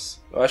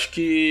solos. Eu acho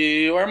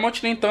que o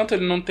Armot nem tanto,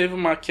 ele não teve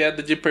uma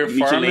queda de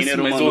performance,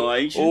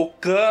 mas o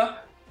Khan,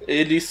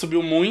 ele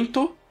subiu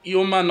muito, e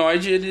o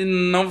Humanoid, ele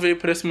não veio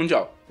pra esse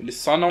Mundial. Ele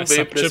só não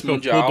veio pra esse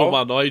Mundial. Do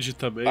Humanoid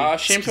também. A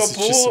Champion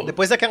Pool...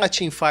 Depois daquela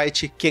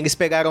teamfight que eles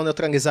pegaram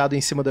neutralizado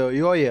em cima da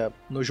Yoya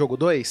no jogo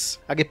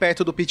 2, ali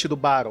perto do pit do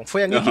Baron,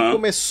 foi ali que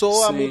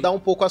começou a mudar um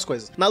pouco as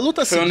coisas. Na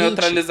luta seguinte... Foi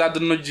neutralizado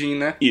no Jhin,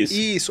 né?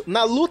 Isso.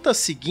 Na luta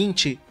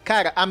seguinte,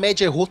 cara, a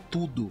Mad errou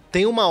tudo.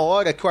 Tem uma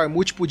hora que o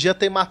Armut podia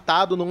ter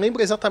matado, não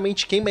lembro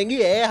exatamente quem, mas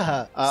ele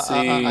erra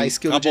a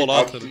skill do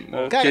bolota.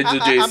 Cara,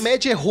 a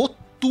Mad errou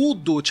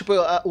tudo, tipo,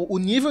 o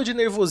nível de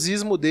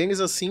nervosismo deles,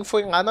 assim,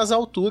 foi lá nas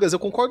alturas. Eu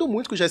concordo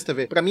muito com o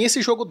GSTV. Pra mim, esse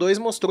jogo 2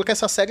 mostrou que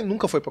essa série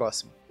nunca foi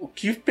próxima. O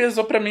que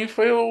pesou pra mim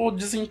foi o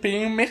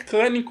desempenho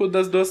mecânico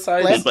das duas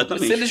sides.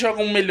 Se eles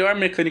jogam melhor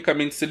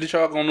mecanicamente, se eles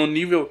jogam no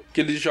nível que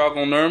eles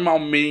jogam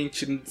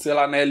normalmente, sei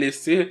lá, na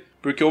LEC...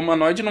 Porque o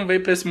Humanoid não veio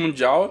pra esse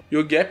Mundial. E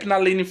o gap na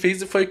lane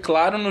phase foi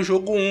claro no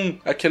jogo 1.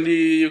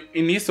 Aquele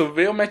início,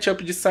 veio o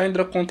matchup de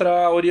Syndra contra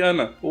a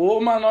Orianna. O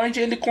Humanoid,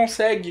 ele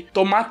consegue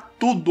tomar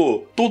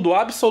tudo. Tudo,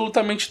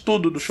 absolutamente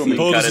tudo do Showmaker.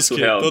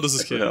 Todos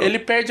os kills. Ele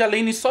perde a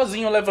lane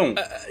sozinho, leva 1.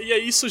 E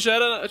aí isso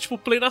gera, tipo,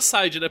 play na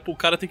side, né? O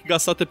cara tem que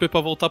gastar TP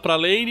pra voltar pra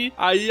lane.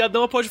 Aí a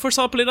Dama pode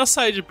forçar uma play na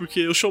side,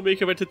 porque o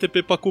Showmaker vai ter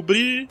TP pra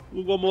cobrir, o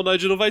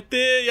Humanoid não vai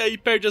ter, e aí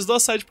perde as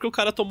duas sides porque o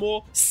cara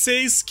tomou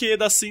 6Q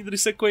da Syndra em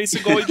sequência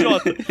igual idiota.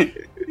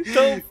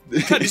 Então,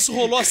 cara, isso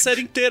rolou a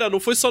série inteira, não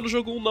foi só no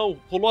jogo 1, não.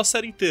 Rolou a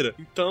série inteira.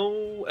 Então,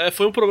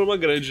 foi um problema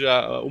grande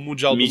o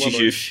Mundial do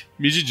Humanoid.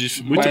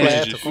 Mid-diff, muito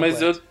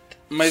mid-diff.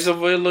 Mas eu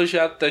vou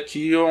elogiar até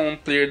aqui um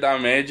player da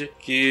Mad,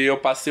 que eu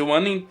passei o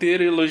ano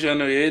inteiro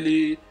elogiando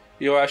ele.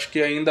 E eu acho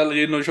que ainda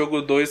ali no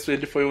jogo 2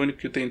 ele foi o único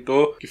que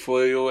tentou, que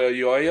foi o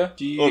Yoya.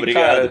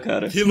 Obrigado,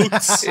 cara.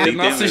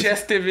 Nosso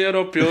GSTV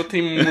europeu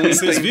tem muito.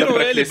 Vocês viram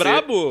ele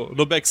brabo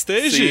no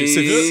backstage?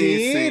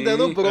 Sim,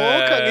 dando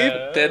bronca ali.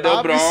 Até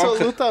deu bronca.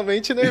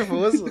 Absolutamente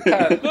nervoso.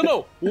 Cara.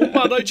 Não. O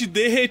Humanoid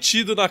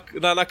derretido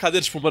na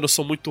cadeira. Tipo, mano, eu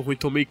sou muito ruim,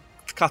 tomei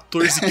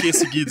 14Q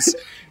seguidos.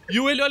 E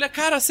o ele olha,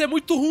 cara, você é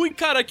muito ruim,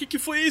 cara. Que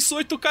foi isso?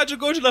 8K de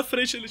gold na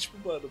frente. Ele, tipo,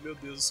 mano, meu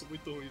Deus, eu sou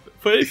muito ruim.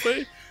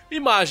 Foi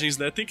imagens,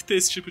 né? Tem que ter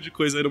esse tipo de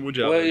coisa aí no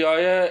Mundial. O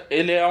Yoya,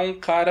 ele é um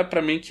cara,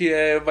 pra mim, que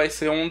vai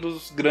ser um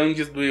dos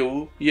grandes do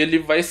EU. E ele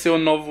vai ser o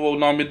novo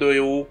nome do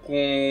EU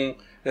com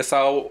essa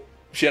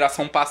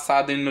geração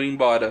passada indo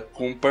embora.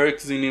 Com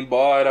Perks indo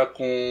embora,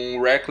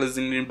 com Reckless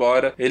indo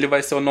embora. Ele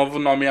vai ser o novo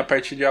nome a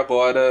partir de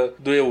agora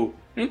do EU.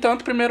 No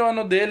entanto, o primeiro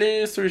ano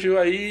dele surgiu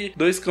aí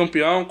 2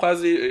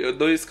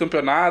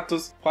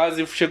 campeonatos,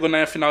 quase chegou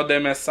na final da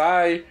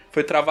MSI,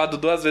 foi travado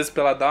 2 vezes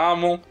pela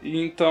Damon.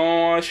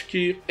 Então acho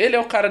que ele é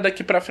o cara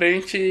daqui pra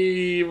frente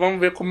e vamos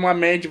ver como a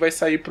Mad vai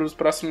sair pros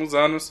próximos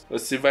anos.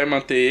 Se vai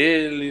manter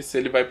ele, se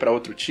ele vai pra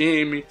outro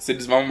time, se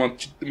eles vão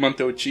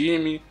manter o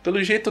time.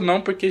 Pelo jeito não,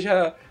 porque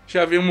já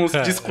vimos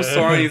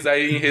discussões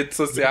aí em redes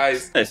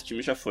sociais. Esse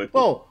time já foi.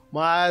 Bom,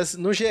 mas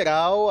no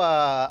geral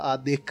a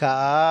DK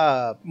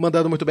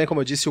mandando muito bem, como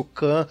eu disse, o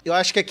Khan. Eu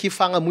acho que aqui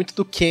fala muito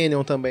do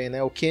Canyon também,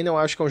 né? O Canyon eu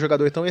acho que é um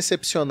jogador tão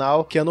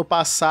excepcional que ano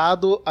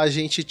passado a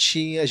gente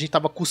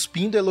tava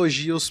cuspindo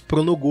elogios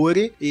pro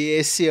Nuguri e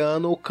esse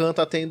ano o Khan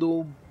tá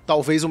tendo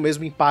talvez o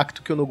mesmo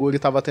impacto que o Nuguri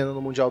estava tendo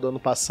no Mundial do ano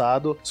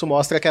passado. Isso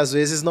mostra que às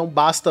vezes não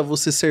basta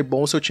você ser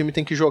bom, seu time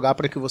tem que jogar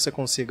para que você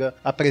consiga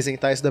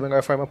apresentar isso da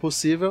melhor forma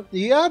possível.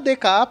 E a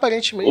DK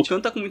aparentemente... O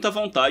Khan tá com muita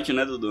vontade,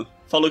 né, Dudu?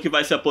 Falou que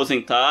vai se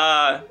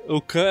aposentar. O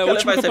Khan é o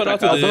último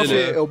campeonato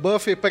dele. O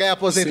buff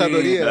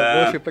pré-aposentadoria.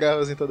 Sim, buff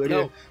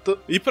pré-aposentadoria.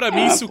 E pra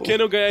mim, se o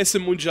Canyon ganhar esse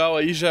Mundial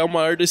aí, já é o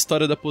maior da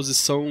história da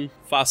posição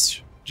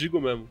fácil. Digo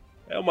mesmo.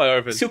 É o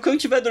maior, velho. Se o Khan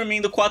estiver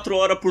dormindo 4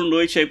 horas por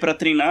noite aí pra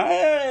treinar,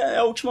 é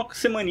a última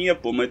semaninha,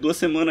 pô. Mas 2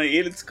 semanas aí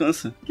ele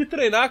descansa. Que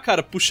treinar,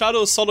 cara?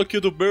 Puxaram o solo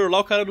kill do Burrow lá,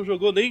 o cara não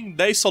jogou nem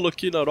 10 solo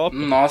kill na Europa.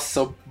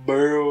 Nossa, o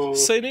Burrow...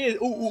 Sei nem...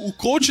 O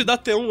coach da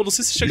T1, eu não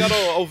sei se chegaram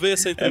a ver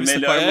essa entrevista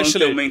com a Ashley. É melhor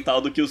manter o mental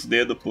do que os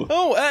dedos, pô.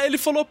 Não, ele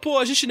falou, pô,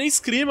 a gente nem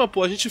scrima,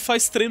 pô. A gente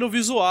faz treino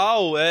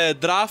visual,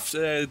 draft,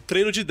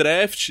 treino de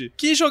draft.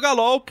 Que jogar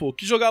LOL, pô.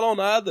 Que jogar LOL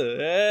nada.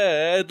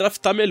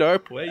 Draftar melhor,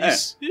 pô. É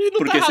isso. E não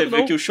porque tá você errado,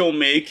 vê que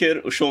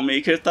o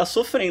Showmaker tá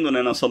sofrendo,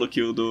 né, na solo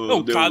kill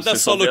do cada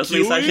solo kill. As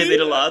mensagens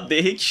dele lá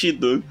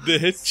derretido.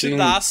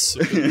 Derretidaço.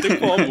 Não tem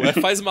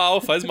como. Faz mal,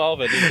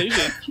 velho. Não tem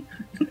jeito.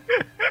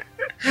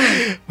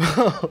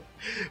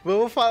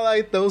 Vamos falar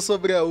então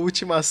sobre a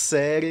última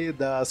série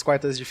das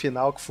quartas de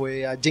final, que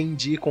foi a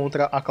Gen.G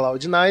contra a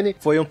Cloud9.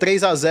 Foi um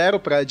 3-0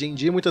 pra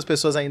Gen.G, muitas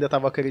pessoas ainda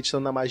estavam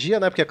acreditando na magia,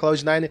 né? Porque a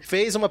Cloud9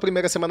 fez uma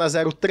primeira semana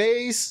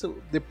 0-3,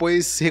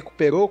 depois se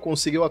recuperou,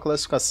 conseguiu a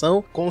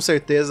classificação. Com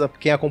certeza,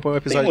 quem acompanhou o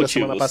episódio da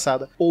semana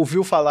passada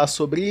ouviu falar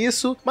sobre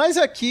isso. Mas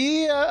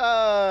aqui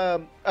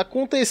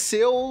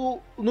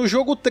aconteceu no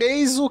jogo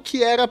 3 o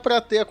que era pra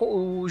ter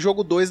o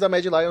jogo 2 da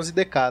Mad Lions e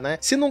DK, né?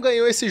 Se não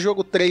ganhou esse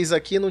jogo 3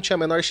 aqui, não tinha a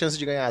menor chance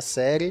de ganhar a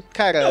série.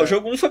 Cara... o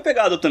jogo 1 foi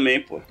pegado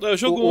também, pô. O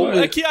jogo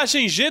 1 é que a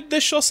Gen.G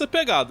deixou ser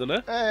pegado,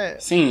 né?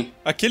 Sim.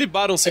 Aquele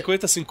Baron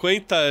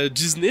 50-50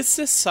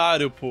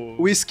 desnecessário, pô.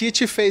 O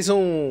Skit fez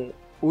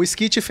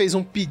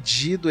um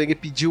pedido, ele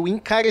pediu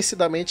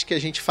encarecidamente que a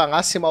gente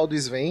falasse mal do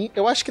Sven.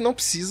 Eu acho que não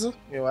precisa.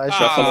 Eu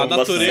acho a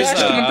natureza,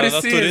 que não precisa.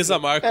 A natureza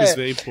marca o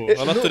Sven, pô.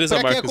 A natureza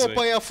marca o Sven. Pra quem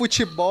acompanha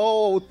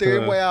futebol, o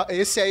termo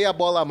esse aí a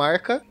bola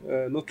marca.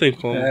 Não tem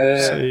como.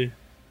 Isso aí.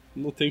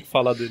 Não tem o que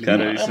falar dele.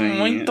 Cara, é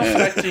muito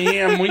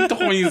fraquinha, é muito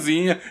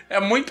ruinzinha, é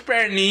muito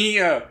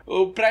perninha.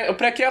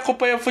 Pra quem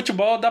acompanha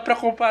futebol, dá pra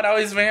comparar o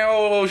Sven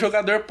ao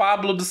jogador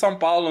Pablo do São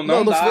Paulo.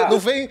 Não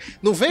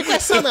vem com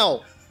essa,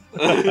 não.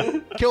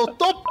 Que eu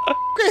tô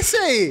com esse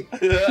aí.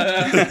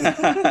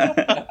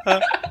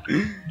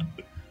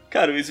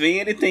 Cara, o Sven,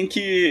 ele tem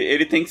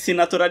que se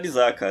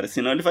naturalizar, cara.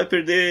 Senão ele vai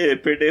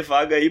perder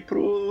vaga aí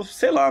pro,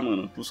 sei lá,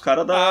 mano, pros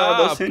caras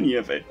da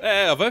Oceania, velho.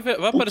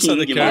 Vai aparecer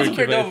daqui a pouco.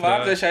 Perdeu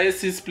vaga, já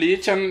esse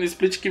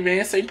split que vem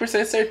é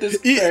 100% certeza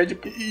que perde.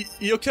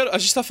 E eu quero... A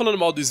gente tá falando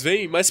mal do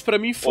Sven, mas pra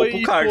mim foi... Ou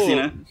pro Karzi,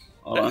 né?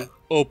 Olha lá.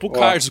 Pro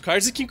Karzi. O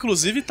Karzi que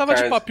inclusive tava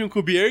de papinho com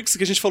o Bjergsen,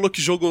 que a gente falou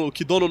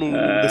que dono não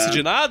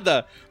decide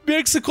nada.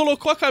 Bjergsen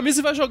colocou a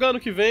camisa e vai jogar no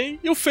que vem.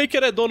 E o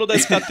Faker é dono da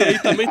SKT aí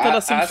também, tá na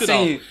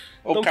semifinal. Sim.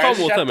 O então,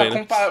 Karzi já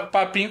também, tá com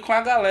papinho com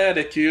a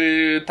galera,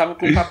 que tava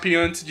com papinho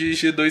antes de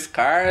G2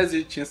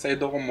 Karzi, tinha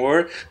saído o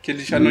rumor que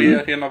ele já não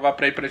ia renovar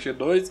pra ir pra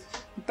G2.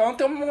 Então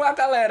tem uma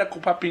galera com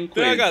papinho com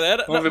ele. Tem a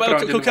galera, mas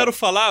o que eu quero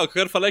falar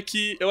é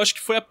que eu acho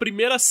que foi a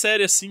primeira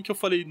série assim que eu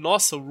falei,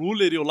 nossa, o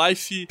Ruler e o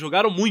Life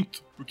jogaram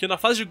muito. Porque na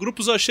fase de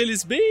grupos eu achei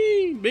eles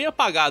bem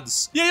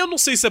apagados. E aí eu não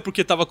sei se é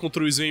porque tava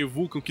contra o Sven e o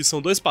Vulcan, que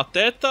são dois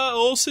pateta,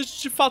 ou se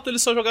de fato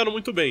eles só jogaram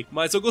muito bem.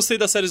 Mas eu gostei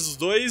das séries dos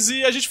dois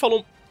e a gente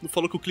falou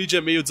que o Clid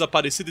é meio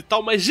desaparecido e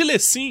tal, mas de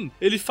Lecim,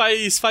 ele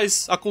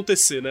faz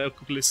acontecer, né?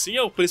 O Lecim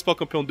é o principal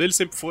campeão dele,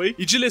 sempre foi.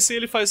 E de Lecim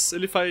ele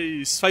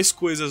faz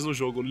coisas no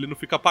jogo, ele não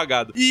fica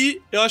apagado.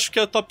 E eu acho que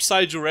a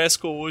Topside, o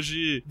Rascal,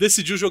 hoje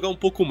decidiu jogar um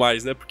pouco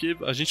mais, né? Porque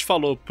a gente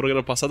falou no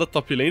programa passado, a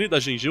top lane da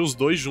Gen.G, os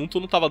dois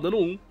juntos não tava dando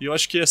um. E eu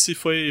acho que esse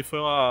foi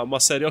uma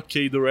série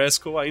ok do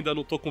Rascal, ainda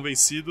não tô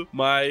convencido,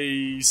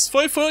 mas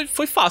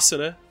foi fácil,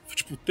 né?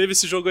 Tipo, teve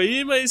esse jogo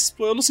aí, mas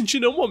pô, eu não senti em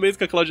nenhum momento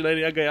que a Cloud9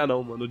 ia ganhar,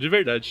 não, mano, de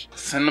verdade.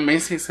 Sendo bem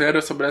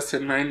sincero sobre a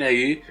C9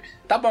 aí,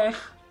 tá bom.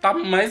 Tá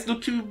mais do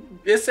que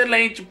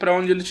excelente pra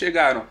onde eles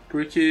chegaram.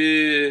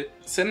 Porque,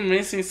 sendo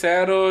bem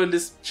sincero,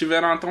 eles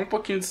tiveram até um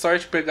pouquinho de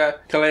sorte de pegar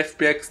aquela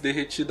FPX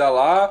derretida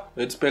lá.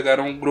 Eles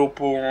pegaram um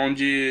grupo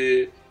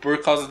onde, por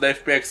causa da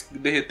FPX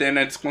derretendo,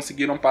 eles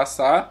conseguiram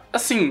passar.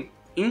 Assim,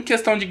 em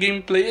questão de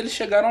gameplay, eles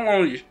chegaram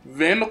longe.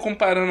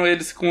 Comparando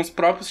eles com os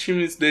próprios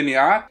times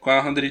DNA, com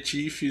a 100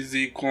 Thieves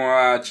e com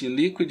a Team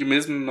Liquid,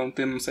 mesmo não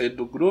tendo saído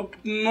do grupo,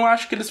 não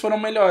acho que eles foram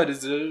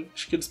melhores. Eu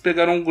acho que eles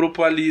pegaram um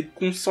grupo ali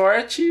com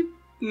sorte.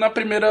 Na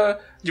primeira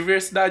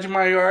diversidade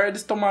maior,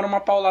 eles tomaram uma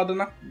paulada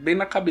bem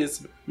na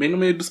cabeça, bem no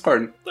meio dos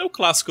cornos. É o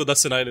clássico da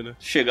C9, né?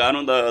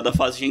 Chegaram da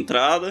fase de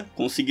entrada,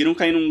 conseguiram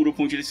cair num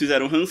grupo onde eles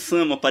fizeram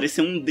Hansama,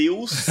 aparecer um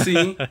deus.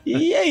 Sim.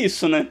 E é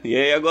isso, né? E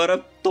aí agora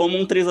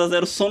tomam um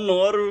 3-0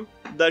 sonoro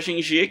da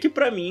Gen.G, que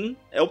pra mim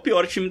é o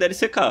pior time da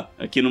LCK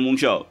aqui no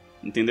Mundial.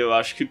 Entendeu? Eu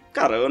acho que,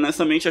 cara,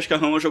 honestamente, acho que a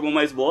Rama jogou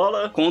mais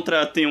bola.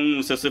 Contra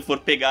T1, se você for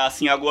pegar,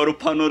 assim, agora o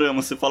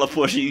panorama, você fala,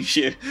 pô, a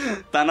gente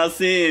tá nas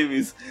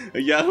semis,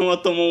 e a Rama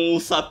tomou um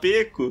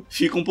sapeco,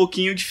 fica um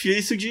pouquinho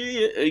difícil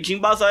de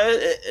embasar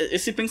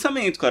esse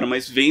pensamento, cara.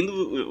 Mas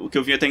vendo o que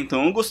eu vi até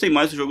então, eu gostei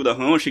mais do jogo da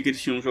Rama, achei que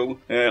eles tinham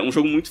um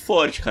jogo muito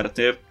forte, cara.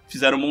 Até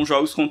fizeram bons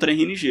jogos contra a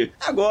RNG.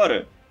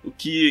 Agora, o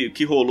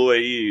que rolou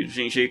aí,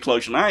 Gen.G e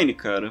Cloud9,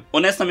 cara,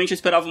 honestamente eu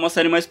esperava uma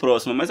série mais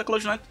próxima, mas a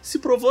Cloud9 se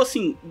provou,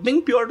 assim,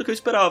 bem pior do que eu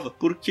esperava,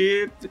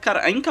 porque,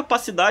 cara, a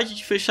incapacidade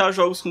de fechar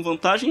jogos com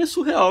vantagem é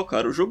surreal,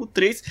 cara. O jogo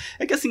 3,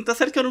 é que assim, tá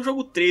certo que era um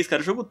jogo 3,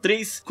 cara, o jogo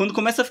 3, quando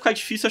começa a ficar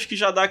difícil, acho que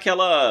já dá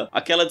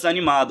aquela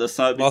desanimada,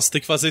 sabe? Nossa,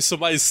 tem que fazer isso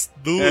mais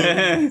duro.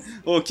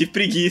 Que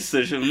preguiça,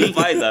 não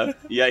vai dar.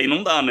 E aí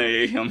não dá, né, e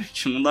aí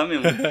realmente não dá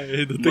mesmo.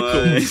 Ainda tem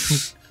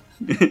como.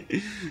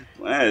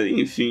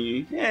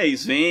 Enfim, é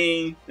isso.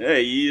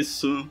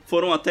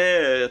 Foram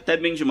até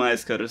bem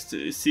demais, cara.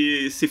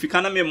 Se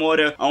ficar na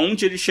memória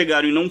aonde eles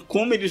chegaram e não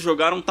como eles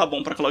jogaram, tá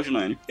bom pra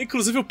Cloud9.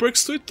 Inclusive o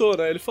Perks tweetou,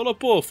 né? Ele falou,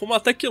 pô, fomos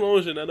até que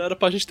longe, né? Não era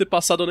pra gente ter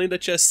passado nem da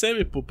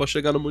TSM, pô, pra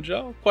chegar no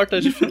Mundial.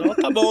 Quarta de final,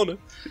 tá bom, né?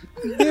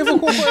 Devo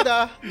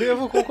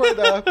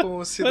concordar com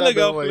o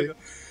cidadão aí.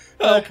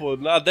 Não, pô,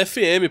 a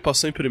DFM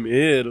passou em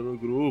primeiro no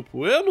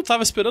grupo. Eu não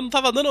tava esperando, não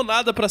tava dando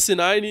nada pra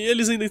C9 e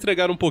eles ainda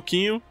entregaram um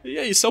pouquinho. E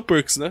é isso, é o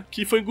Perkz, né?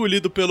 Que foi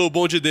engolido pelo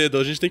Bom de Dedo.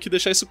 A gente tem que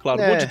deixar isso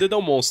claro. O Bom de Dedo é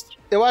um monstro.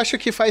 Eu acho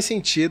que faz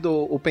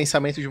sentido o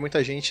pensamento de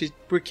muita gente,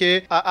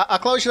 porque a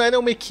Cloud9 é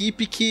uma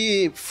equipe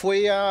que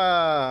foi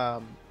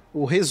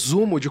o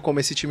resumo de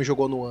como esse time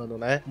jogou no ano,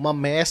 né? Uma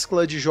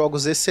mescla de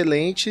jogos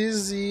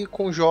excelentes e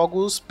com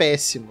jogos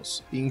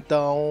péssimos.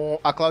 Então,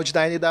 a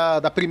Cloud9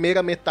 da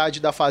primeira metade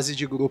da fase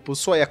de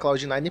grupos foi a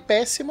Cloud9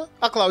 péssima.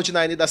 A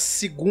Cloud9 da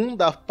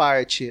segunda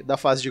parte da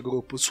fase de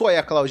grupos foi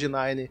a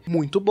Cloud9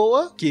 muito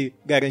boa, que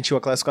garantiu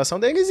a classificação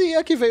deles, e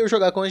a que veio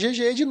jogar com a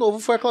GG de novo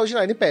foi a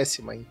Cloud9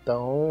 péssima.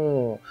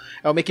 Então,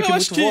 é uma equipe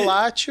muito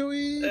volátil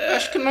e...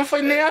 Acho que não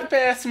foi nem a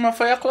péssima,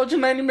 foi a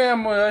Cloud9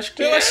 mesmo. Eu acho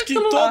que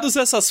em todas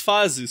essas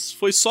fases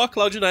foi só a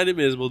Cloud9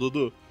 mesmo,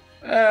 Dudu.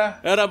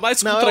 Era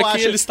mais contra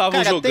quem eles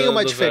estavam jogando. Tem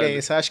uma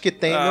diferença, velho. Acho que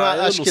tem,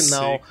 acho que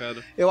não. Cara.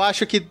 Eu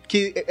acho que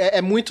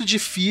é muito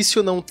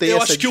difícil não ter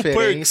essa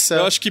diferença.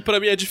 Eu acho que pra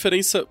mim a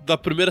diferença da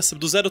primeira,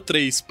 do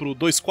 0-3 pro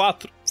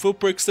 2-4 foi o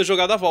Perkz ter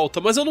jogado a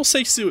volta, mas eu não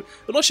sei se... Eu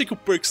não achei que o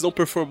Perkz não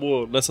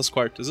performou nessas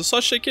quartas, eu só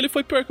achei que ele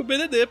foi pior que o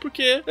BDD,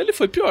 porque ele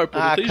foi pior, pô,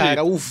 não tem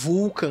jeito. O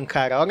Vulcan,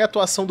 cara, olha a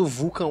atuação do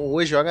Vulcan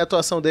hoje, olha a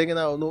atuação dele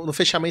no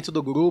fechamento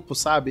do grupo,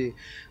 sabe?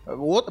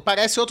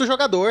 Parece outro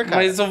jogador, cara.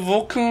 Mas o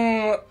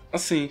Vulcan,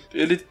 assim,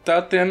 ele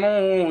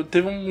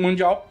teve um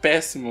mundial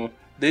péssimo.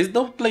 Desde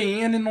o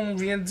play-in ele não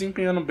vinha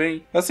desempenhando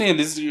bem. Assim,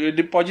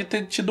 ele pode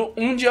ter tido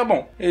um dia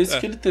bom. É isso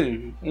que ele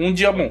teve. Um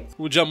dia bom.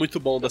 Um dia muito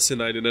bom da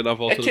C9, né? Na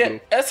volta do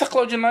grupo. Essa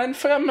Cloud9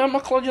 foi a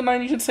mesma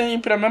Cloud9 de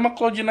sempre. A mesma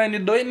Cloud9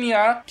 do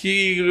NA,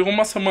 que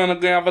uma semana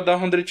ganhava da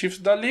 100 Chiefs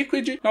da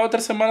Liquid, na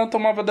outra semana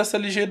tomava da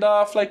CLG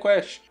da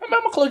FlyQuest. A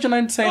mesma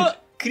Cloud9 de sempre.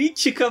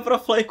 Crítica pra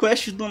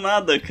FlyQuest do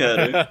nada,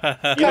 cara.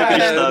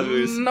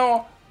 Inacreditável isso.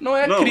 Não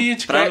é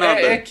crítica,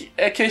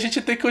 é que a gente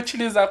tem que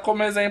utilizar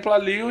como exemplo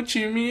ali o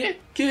time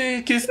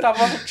que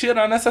estava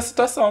tirando essa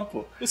situação,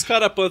 pô. Os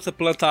caras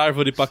plantam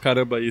árvore pra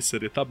caramba aí,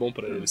 seria tá bom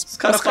pra eles. Os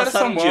caras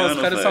são bons, os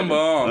caras são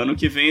bons. Ano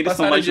que vem eles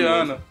são mais de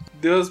ano.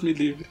 Deus me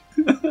livre.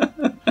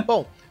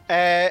 Bom,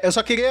 eu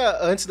só queria,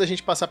 antes da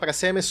gente passar pra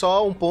semi,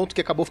 só um ponto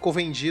que ficou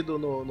vendido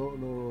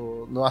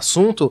no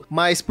assunto,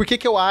 mas por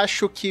que eu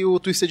acho que o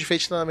Twisted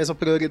Fate tá na mesma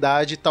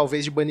prioridade,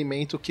 talvez de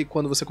banimento, que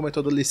quando você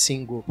comentou do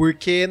Lissingo?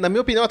 Porque, na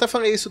minha opinião, eu até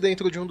falei isso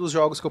dentro de um dos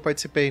jogos que eu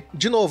participei.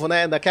 De novo,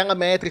 né, daquela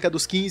métrica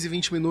dos 15,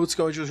 20 minutos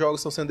que é onde os jogos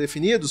estão sendo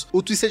definidos,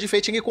 o Twisted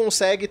Fate, ele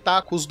consegue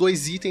estar com os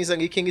dois itens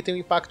ali que ele tem um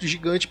impacto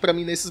gigante pra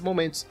mim nesses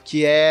momentos,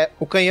 que é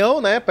o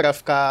canhão, né, pra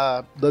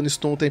ficar dando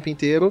stun o tempo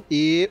inteiro,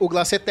 e o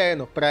Glace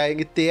Eterno, pra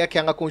ele ter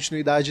aquela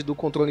continuidade do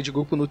controle de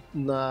grupo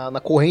na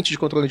corrente de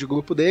controle de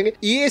grupo dele.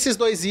 E esses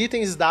dois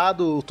itens,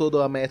 dado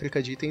toda a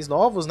métrica de itens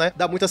novos, né,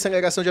 dá muita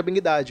aceleração de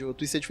habilidade. O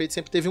Twisted Fate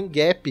sempre teve um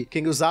gap, que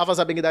ele usava as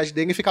habilidades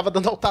dele e ficava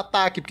dando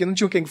auto-ataque, porque não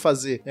tinha o que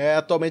fazer.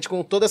 Atualmente,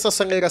 com toda essa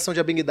aceleração de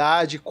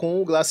habilidade,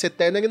 com o Glace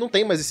Eterno, ele não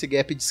tem mais esse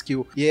gap de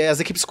skill. E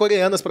as equipes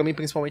coreanas, pra mim,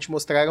 principalmente,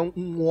 mostraram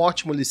um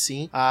ótimo Lee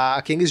Sin.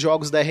 Aqueles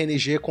jogos da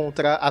RNG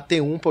contra a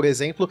T1, por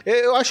exemplo.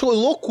 Eu acho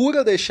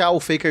loucura deixar o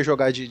Faker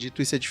jogar de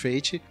Twisted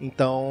Fate,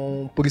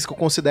 então por isso que eu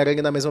considero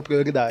ele na mesma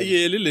prioridade. E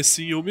ele, Lee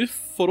Sin e Yumi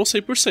foram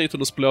 100%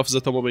 nos playoffs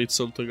até o momento,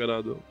 se eu não tô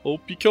enganado. Ou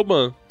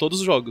Pickelman, todos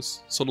os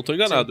jogos, se eu não tô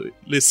enganado.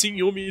 Lee Sin,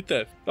 Yumi e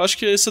TF. Eu acho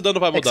que esse dano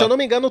vai mudar. Que, se eu não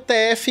me engano, o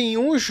TF em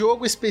um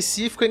jogo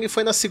específico ele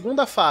foi na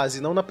segunda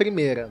fase, não na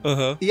primeira.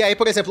 E aí,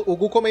 por exemplo, o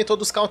Gu comentou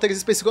dos counters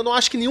específicos. Eu não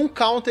acho que nenhum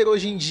counter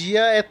hoje em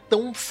dia é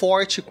tão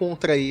forte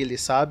contra ele,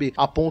 sabe?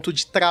 A ponto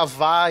de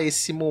travar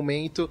esse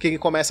momento que ele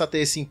começa a ter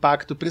esse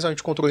impacto,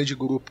 principalmente controle de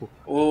grupo.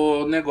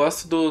 O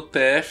negócio do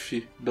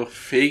TF, do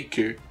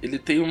Faker, ele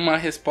tem uma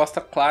resposta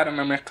clara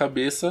na minha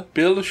cabeça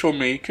pelo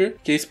Showmaker,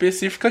 que é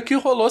específica, que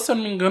rolou, se eu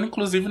não me engano,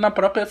 inclusive na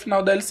própria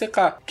final da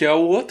LCK, que é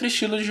o outro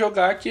estilo de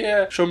jogar, que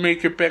é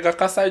Showmaker pega a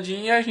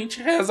caçadinha e a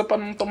gente reza pra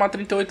não tomar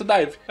 38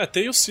 dive.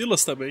 Tem o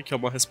Silas também, que é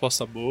uma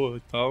resposta boa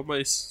e tal,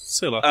 mas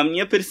sei lá. A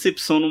minha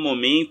percepção no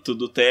momento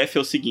do TF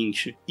é o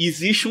seguinte: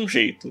 existe um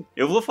jeito.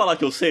 Eu vou falar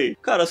que eu sei?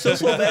 Cara, se eu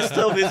soubesse,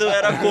 talvez eu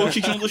era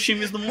coach de um dos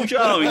times do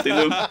Mundial,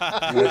 entendeu?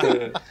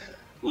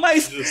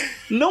 Mas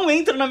não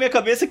entra na minha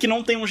cabeça que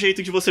não tem um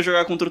jeito de você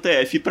jogar contra o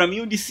TF. E pra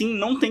mim o Lee Sin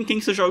não tem quem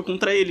você joga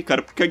contra ele,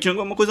 cara. Porque a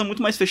jungle é uma coisa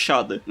muito mais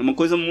fechada. É uma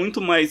coisa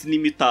muito mais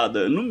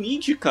limitada. No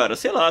mid, cara,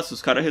 sei lá, se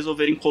os caras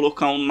resolverem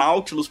colocar um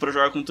Nautilus pra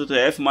jogar contra o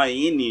TF, uma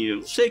N,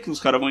 eu sei que os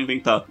caras vão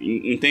inventar.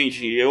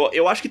 Entende?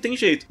 Eu acho que tem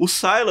jeito. O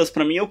Sylas,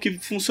 pra mim, é o que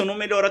funcionou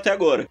melhor até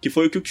agora. Que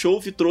foi o que o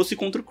Chove trouxe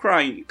contra o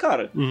Crime.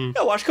 Cara,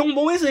 eu acho que é um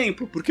bom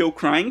exemplo. Porque o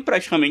Crime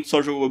praticamente só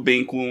jogou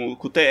bem com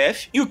o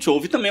TF. E o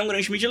Chove também é um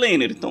grande mid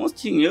laner. Então,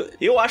 assim,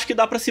 eu Eu acho que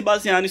dá pra se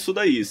basear nisso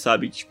daí,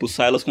 sabe? Tipo,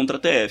 Sylas contra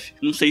TF.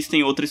 Não sei se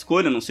tem outra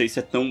escolha, não sei se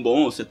é tão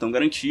bom, se é tão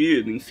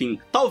garantido, enfim.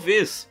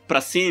 Talvez,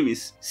 pra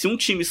semis, se um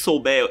time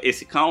souber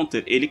esse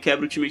counter, ele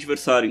quebra o time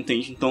adversário,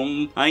 entende?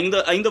 Então,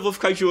 ainda vou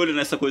ficar de olho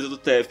nessa coisa do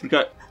TF,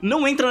 porque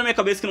não entra na minha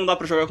cabeça que não dá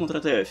pra jogar contra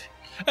TF.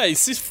 E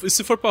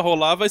se for pra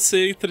rolar, vai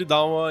ser entre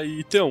Dauma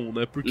e T1,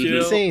 né? Porque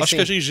eu acho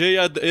que a GG e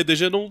a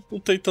EDG não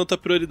tem tanta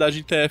prioridade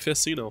em TF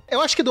assim, não.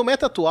 Eu acho que do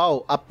meta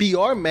atual, a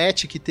pior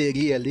match que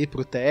teria ali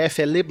pro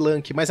TF é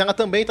LeBlanc, mas ela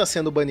também tá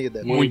sendo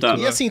banida. Muito.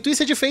 E assim,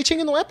 Twisted Fate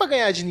ele não é pra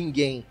ganhar de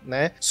ninguém,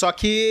 né? Só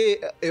que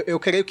eu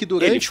creio que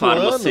durante ele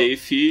farma o ano...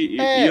 safe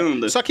e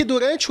anda. Só que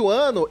durante o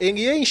ano,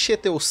 ele ia encher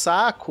teu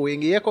saco,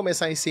 ele ia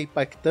começar a ser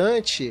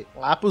impactante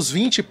lá pros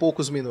 20 e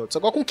poucos minutos.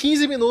 Agora com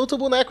 15 minutos o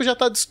boneco já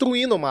tá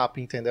destruindo o mapa,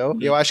 entendeu?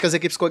 Eu acho que as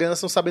equipes coreanas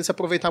estão sabendo se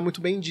aproveitar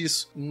muito bem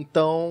disso.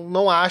 Então,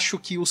 não acho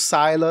que o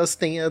Sylas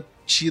tenha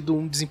tido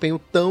um desempenho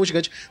tão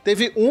gigante.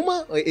 Teve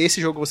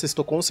esse jogo que você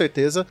citou com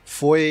certeza,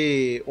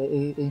 foi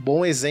um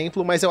bom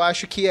exemplo, mas eu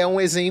acho que é um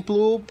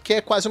exemplo que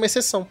é quase uma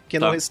exceção, porque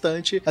no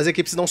restante as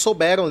equipes não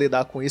souberam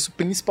lidar com isso,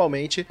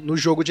 principalmente no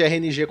jogo de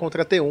RNG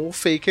contra T1, o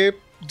Faker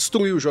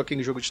destruiu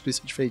aquele jogo de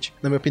Twisted Fate,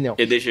 na minha opinião.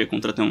 EDG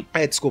contra T1.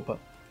 Desculpa.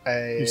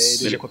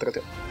 EDG contra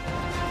T1.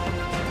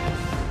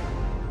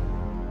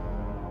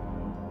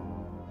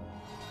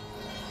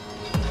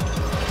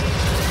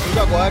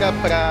 Agora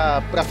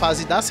pra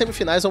fase das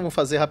semifinais, vamos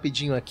fazer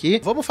rapidinho aqui.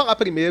 Vamos falar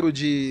primeiro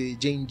de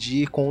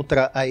ND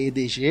contra a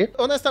EDG.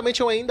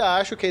 Honestamente, eu ainda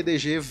acho que a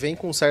EDG vem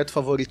com um certo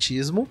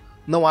favoritismo.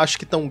 Não acho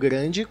que tão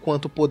grande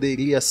quanto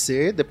poderia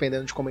ser,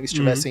 dependendo de como eles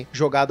tivessem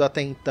jogado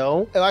até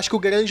então. Eu acho que o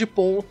grande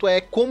ponto é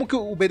como que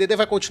o BDD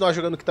vai continuar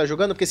jogando o que tá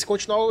jogando, porque se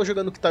continuar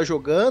jogando o que tá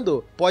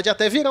jogando, pode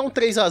até virar um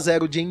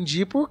 3-0 de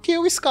ND, porque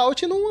o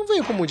Scout não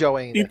veio pro Mundial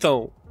ainda.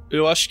 Então,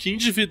 eu acho que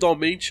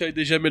individualmente a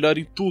EDG é melhor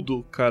em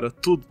tudo, cara.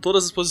 Tudo,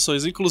 todas as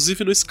posições,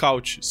 inclusive no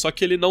Scout. Só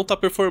que ele não tá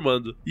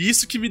performando. E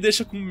isso que me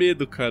deixa com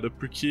medo, cara,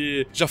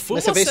 porque já foi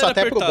uma série apertada.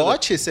 Mas você vê isso até pro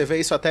bot? Você vê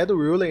isso até do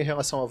Ruler em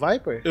relação ao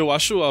Viper? Eu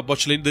acho a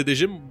bot lane da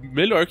EDG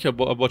melhor que a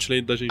bot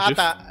lane da GG. Ah,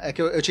 tá. É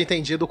que eu tinha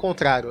entendido o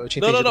contrário.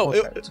 Não.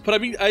 Pra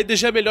mim, a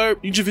EDG é melhor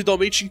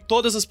individualmente em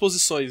todas as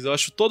posições. Eu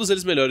acho todos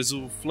eles melhores.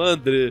 O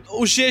Flandre,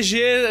 o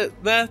GG,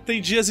 né?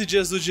 Tem dias e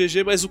dias do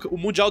GG, mas o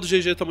Mundial do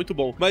GG tá muito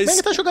bom. Mas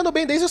ele tá jogando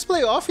bem desde os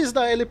playoffs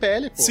da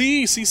LPL, pô.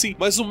 Sim.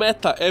 Mas o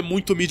meta é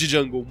muito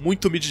mid-jungle.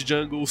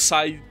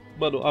 Sai,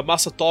 mano,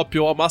 amassa top,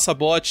 ou amassa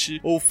bot,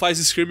 ou faz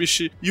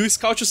skirmish. E o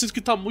Scout eu sinto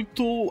que tá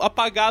muito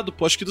apagado,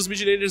 pô. Acho que dos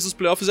mid-laners dos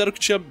playoffs era o que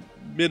tinha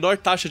menor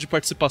taxa de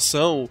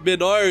participação,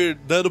 menor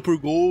dano por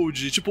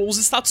gold, tipo, uns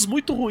status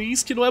muito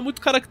ruins que não é muito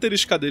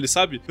característica dele,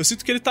 sabe? Eu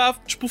sinto que ele tá,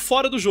 tipo,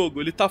 fora do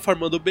jogo. Ele tá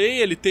farmando bem,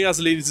 ele tem as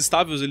lanes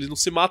estáveis, ele não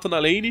se mata na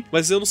lane,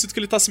 mas eu não sinto que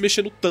ele tá se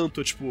mexendo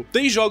tanto, tipo,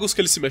 tem jogos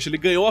que ele se mexe, ele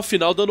ganhou a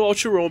final dando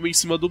out-roam em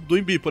cima do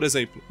Embi, por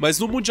exemplo, mas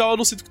no Mundial eu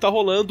não sinto que tá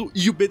rolando,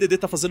 e o BDD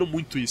tá fazendo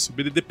muito isso. O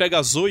BDD pega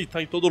a Zoe,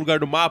 tá em todo lugar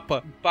do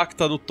mapa,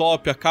 impacta no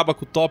top, acaba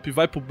com o top,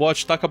 vai pro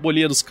bot, taca a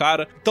bolinha nos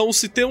caras. Então,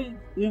 se tem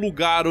um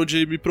lugar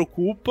onde me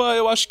preocupa,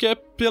 eu acho que é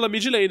pela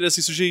mid lane,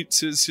 assim,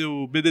 se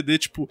o BDD,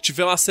 tipo,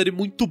 tiver uma série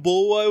muito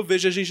boa, eu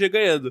vejo a GG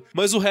ganhando.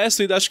 Mas o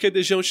resto, ainda acho que a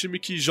EDG é um time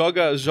que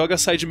joga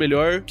side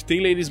melhor, que tem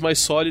lanes mais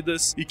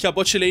sólidas, e que a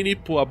bot lane,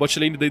 a bot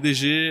lane da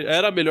EDG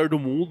era a melhor do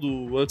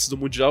mundo antes do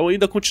Mundial, eu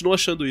ainda continuo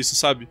achando isso,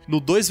 sabe? No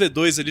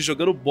 2v2 ali,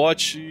 jogando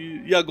bot,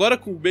 e agora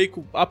com o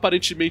Bacon,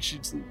 aparentemente,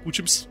 o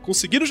time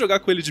conseguindo jogar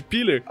com ele de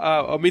pillar,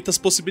 aumenta as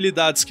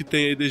possibilidades que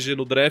tem a EDG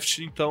no draft,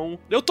 então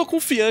eu tô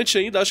confiante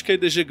ainda, acho que a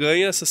EDG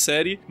ganha essa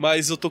série,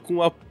 mas eu tô com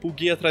uma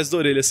pulguinha atrás da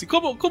orelha, assim,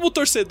 como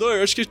torcedor,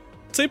 eu acho que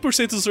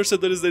 100% dos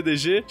torcedores da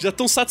EDG já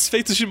estão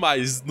satisfeitos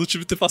demais no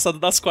time ter passado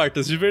das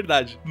quartas, de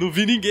verdade. Não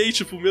vi ninguém,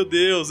 tipo, meu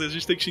Deus, a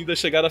gente tem que ainda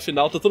chegar na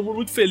final, tá todo mundo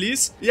muito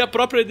feliz, e a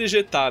própria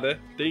EDG tá, né?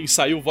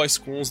 Saiu o voice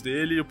cons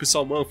dele, e o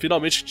pessoal, mano,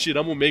 finalmente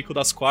tiramos o Meiko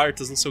das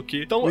quartas, não sei o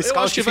quê. Então, o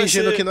Scout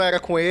fingindo que não era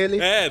com ele.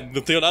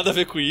 Não tenho nada a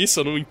ver com isso,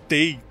 eu não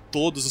entrei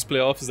todos os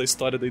playoffs da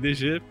história da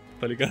EDG,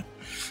 tá ligado?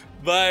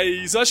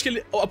 Mas eu acho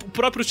que o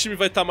próprio time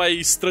vai estar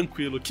mais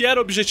tranquilo, que era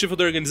o objetivo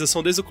da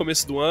organização desde o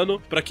começo do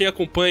ano. Pra quem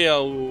acompanha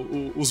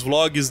os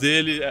vlogs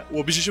dele, o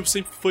objetivo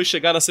sempre foi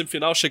chegar na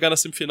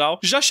semifinal.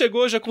 Já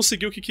chegou, já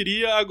conseguiu o que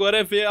queria, agora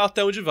é ver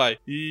até onde vai.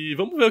 E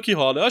vamos ver o que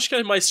rola. Eu acho que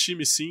é mais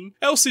time, sim.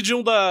 É o Seed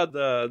 1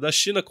 da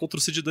China contra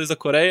o Seed 2 da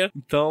Coreia,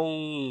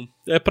 então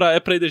é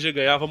pra EDG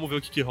ganhar, vamos ver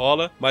o que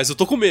rola. Mas eu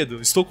estou com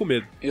medo.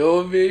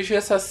 Eu vejo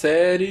essa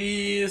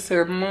série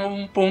sendo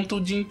um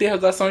ponto de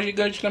interrogação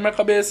gigante na minha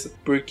cabeça,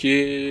 porque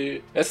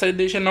essa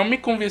EDG não me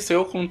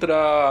convenceu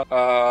contra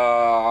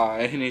a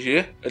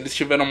RNG. Eles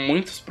tiveram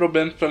muitos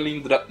problemas pra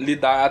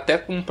lidar até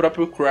com o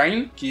próprio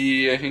Crime,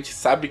 que a gente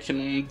sabe que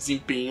não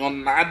desempenhou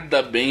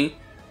nada bem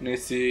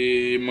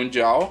nesse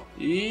Mundial.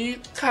 E,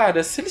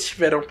 cara, se eles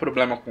tiveram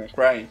problema com o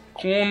Crime,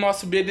 com o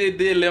nosso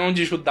BDD Leão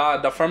de Judá,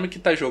 da forma que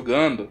tá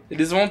jogando,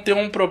 eles vão ter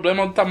um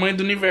problema do tamanho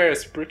do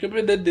universo. Porque o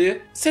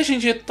BDD, se a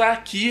gente tá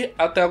aqui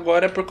até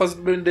agora é por causa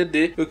do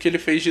BDD, o que ele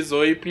fez de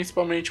Zoe,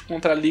 principalmente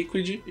contra a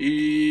Liquid.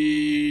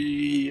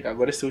 E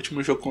agora esse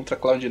último jogo contra a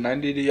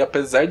Cloud9, ele,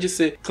 apesar de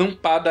ser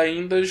campada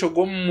ainda,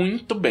 jogou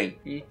muito bem.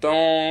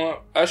 Então,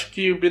 acho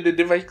que o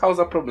BDD vai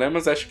causar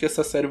problemas. Acho que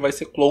essa série vai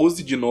ser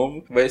close de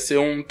novo. Vai ser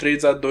um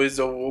 3-2,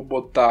 eu vou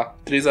botar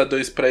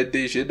 3-2 pra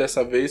EDG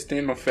dessa vez,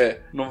 tendo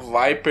fé no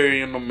Viper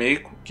e no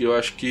Meiko, que eu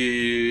acho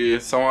que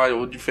são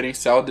o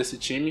diferencial desse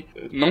time.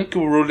 Não que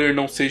o Ruler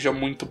não seja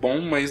muito bom,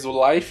 mas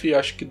o Life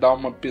acho que dá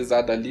uma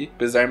pesada ali,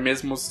 apesar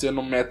mesmo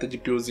sendo meta de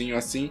piozinho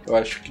assim, eu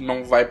acho que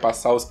não vai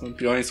passar os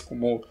campeões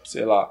como,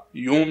 sei lá,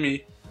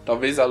 Yumi.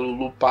 Talvez a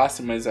Lulu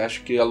passe, mas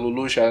acho que a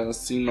Lulu já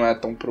assim não é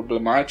tão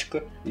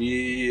problemática.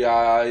 E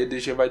a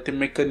EDG vai ter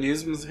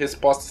mecanismos e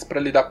respostas pra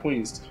lidar com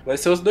isso. Vai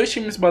ser os dois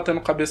times batendo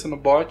cabeça no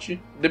bot.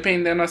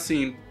 Dependendo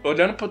assim,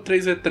 olhando pro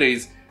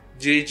 3v3,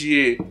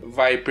 JDE,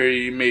 Viper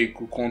e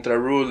Meiko contra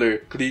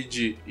Ruler,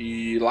 Creed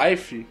e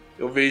Life,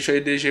 eu vejo a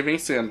EDG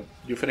vencendo.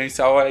 O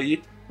diferencial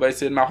aí vai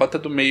ser na rota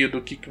do meio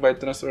do que vai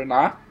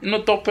transtornar. E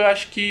no topo eu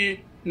acho que,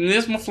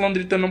 mesmo o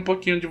Flandre tendo um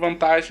pouquinho de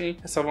vantagem,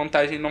 essa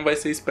vantagem não vai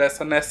ser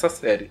expressa nessa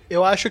série.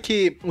 Eu acho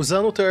que,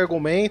 usando o teu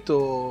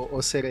argumento,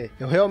 ô Sere,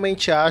 eu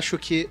realmente acho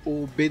que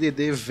o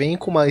BDD vem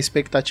com uma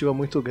expectativa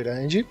muito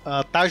grande,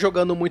 tá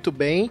jogando muito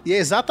bem, e é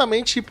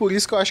exatamente por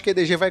isso que eu acho que a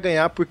EDG vai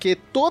ganhar, porque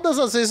todas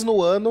as vezes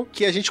no ano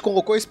que a gente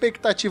colocou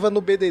expectativa no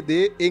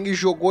BDD, ele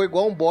jogou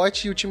igual um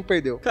bot e o time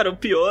perdeu. Cara, o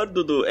pior,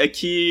 Dudu, é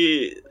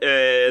que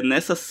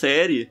nessa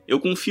série, eu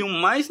confio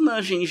mais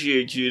na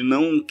GNG de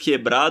não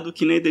quebrar do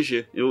que na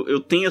EDG. Eu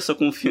tenho essa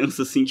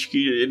confiança, assim, de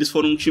que eles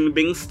foram um time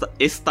bem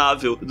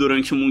estável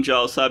durante o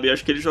Mundial, sabe?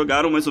 Acho que eles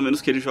jogaram mais ou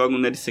menos o que eles jogam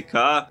no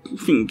LCK,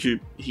 enfim, de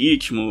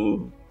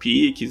ritmo,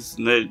 piques,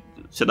 né?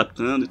 Se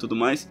adaptando e tudo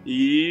mais.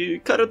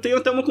 E, cara, eu tenho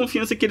até uma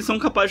confiança que eles são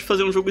capazes de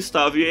fazer um jogo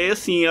estável. E aí,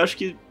 assim, eu acho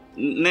que,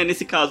 né,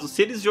 nesse caso,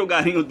 se eles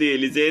jogarem o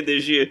deles e a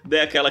EDG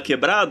der aquela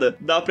quebrada,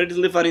 dá pra eles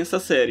levarem essa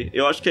série.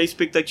 Eu acho que a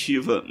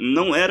expectativa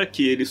não era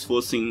que eles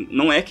fossem...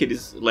 Não é que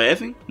eles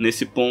levem.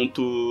 Nesse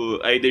ponto,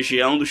 a EDG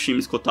é um dos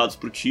times cotados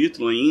pro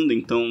título ainda,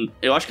 então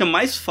eu acho que é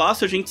mais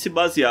fácil a gente se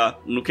basear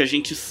no que a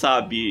gente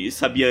sabe e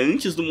sabia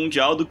antes do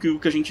Mundial do que o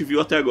que a gente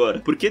viu até agora.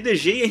 Porque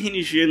EDG e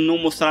RNG não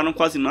mostraram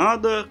quase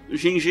nada,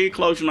 GNG e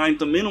Cloud9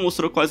 também não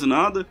mostrou quase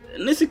nada.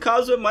 Nesse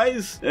caso, é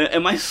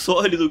mais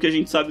sólido o que a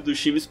gente sabe dos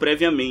times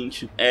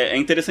previamente. É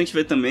interessante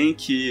ver também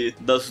que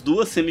das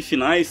duas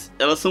semifinais,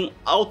 elas são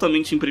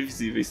altamente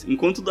imprevisíveis.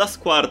 Enquanto das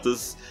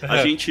quartas,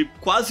 a gente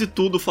quase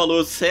tudo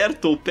falou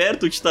certo ou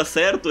perto de estar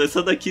certo,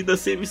 essa daqui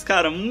das semis,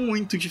 cara,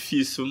 muito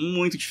difícil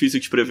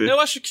de prever. Eu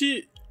acho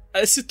que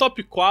esse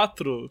top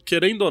 4,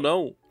 querendo ou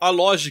não, a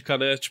lógica,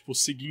 né, tipo,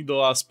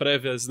 seguindo as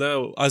prévias, né,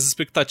 as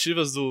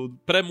expectativas do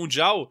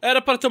pré-mundial,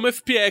 era para ter uma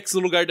FPX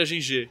no lugar da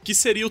GNG, que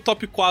seria o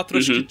top 4,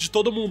 acho que, de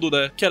todo mundo,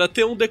 né, que era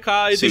ter um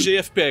DK, EDG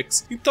e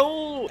FPX.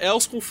 Então, é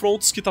os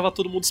confrontos que tava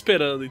todo mundo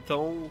esperando,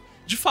 então...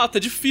 De fato, é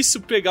difícil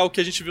pegar o que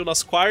a gente viu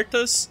nas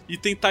quartas e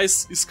tentar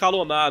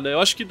escalonar, né? Eu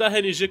acho que da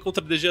RNG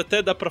contra a DG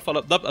até dá pra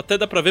falar, até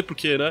dá pra ver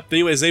porque, né?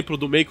 Tem o exemplo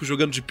do Meiko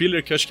jogando de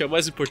pillar, que eu acho que é o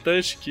mais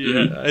importante, que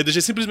a EDG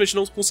simplesmente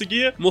não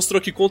conseguia, mostrou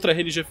que contra a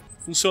RNG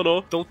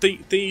funcionou, então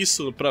tem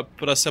isso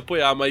pra se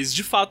apoiar, mas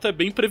de fato é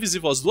bem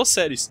previsível as duas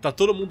séries. Tá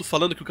todo mundo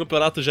falando que o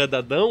campeonato já é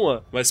da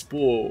Dama, mas,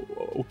 pô,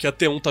 o que a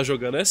T1 tá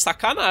jogando é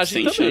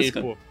sacanagem também, chance,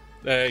 pô.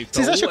 Então,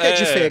 vocês acham que é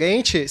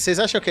diferente? Vocês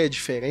acham que é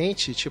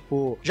diferente?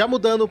 Tipo, já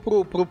mudando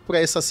pra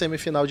essa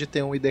semifinal de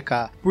T1 e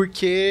DK.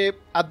 Porque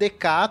a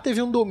DK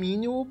teve um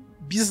domínio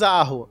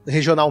bizarro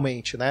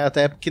regionalmente, né?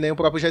 Até que nem o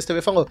próprio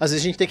GSTV falou. Às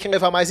vezes a gente tem que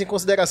levar mais em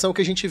consideração o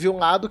que a gente viu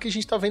lá do que a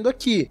gente tá vendo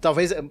aqui.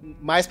 Talvez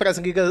mais pras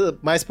ligas,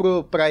 mais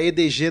pra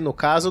EDG no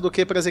caso, do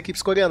que pras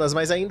equipes coreanas.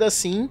 Mas ainda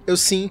assim, eu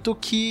sinto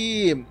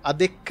que a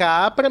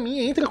DK, pra mim,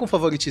 entra com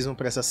favoritismo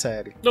pra essa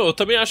série. Não, eu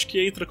também acho que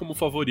entra como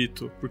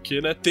favorito. Porque,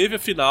 né, teve a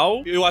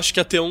final. Eu acho que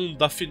a T1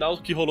 da final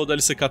que rolou da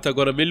LCK até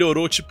agora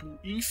melhorou, tipo,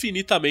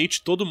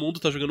 infinitamente. Todo mundo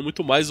tá jogando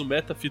muito mais. O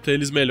meta fita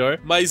eles melhor.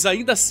 Mas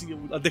ainda assim,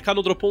 a DK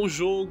não dropou um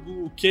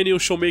jogo. O Kenny e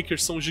o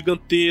Showmakers são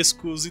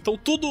gigantescos, então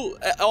tudo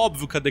é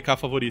óbvio que a DK é a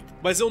favorita.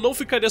 Mas eu não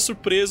ficaria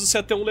surpreso se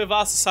a T1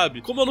 levasse, sabe?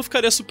 Como eu não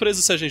ficaria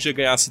surpreso se a GNG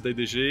ganhasse da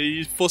EDG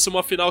e fosse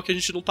uma final que a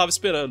gente não tava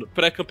esperando,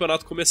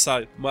 pré-campeonato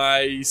começar.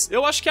 Mas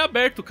eu acho que é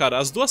aberto, cara,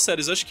 as duas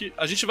séries. Eu acho que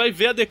a gente vai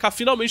ver a DK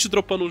finalmente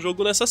dropando um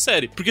jogo nessa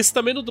série. Porque se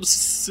também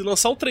se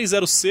lançar um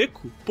 3-0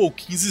 seco, pô, o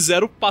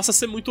 15-0 passa a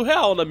ser muito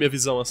real na minha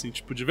visão, assim,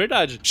 tipo, de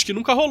verdade. Acho que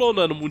nunca rolou,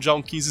 né, no Mundial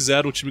um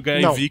 15-0, um time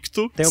ganhar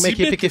invicto. Tem uma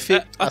equipe que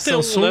fez. A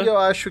Samsung, né? Eu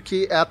acho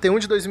que é a T1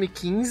 de 2018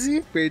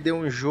 2015 perdeu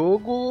um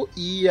jogo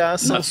e a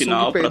Samsung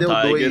final, perdeu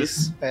pra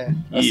 2.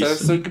 A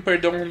Samsung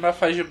perdeu um na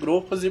fase de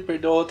grupos e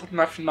perdeu outro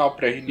na final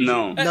pra RNG.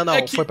 Não.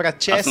 Não, foi pra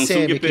TSM. A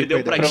Samsung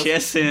perdeu pra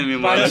TSM,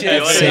 mano.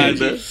 Pior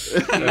ainda.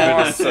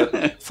 Nossa.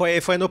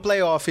 Foi no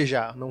playoff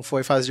já, não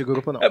foi fase de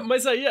grupo, não.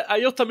 Mas aí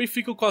eu também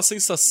fico com a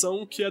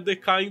sensação que a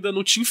DK ainda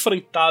não tinha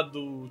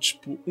enfrentado,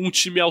 tipo, um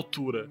time à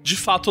altura. De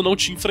fato, não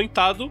tinha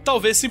enfrentado.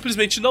 Talvez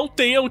simplesmente não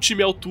tenha um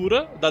time à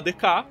altura da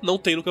DK, não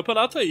tem no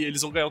campeonato, aí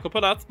eles vão ganhar o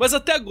campeonato. Mas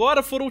até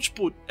agora foram,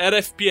 tipo,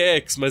 era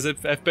FPX, mas a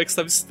FPX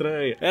tava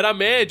estranha. Era a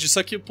MED,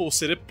 só que, pô,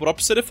 o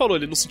próprio Cere falou,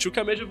 ele não sentiu que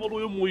a MED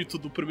evoluiu muito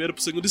do primeiro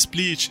pro segundo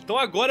split. Então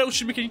agora é um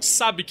time que a gente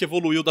sabe que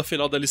evoluiu da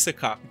final da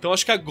LCK. Então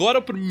acho que agora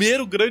é o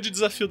primeiro grande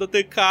desafio da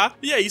TK.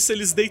 E aí, se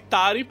eles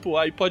deitarem, pô,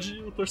 aí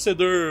pode o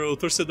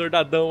torcedor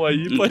dadão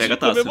aí pode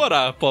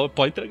comemorar.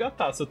 Pode entregar a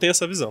taça, eu tenho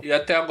essa visão. E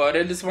até agora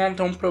eles vão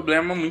ter um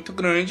problema muito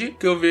grande,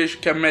 que eu vejo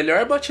que a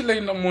melhor bot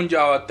lane no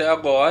Mundial até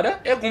agora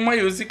é Guma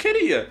Yuzi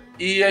Keria.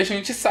 E a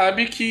gente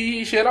sabe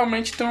que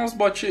geralmente tem uns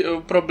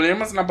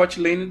problemas na bot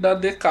lane da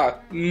DK.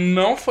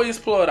 Não foi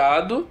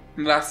explorado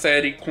na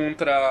série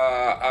contra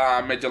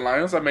a Mad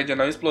Lions. A Mad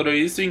não explorou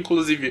isso.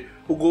 Inclusive,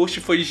 o Ghost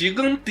foi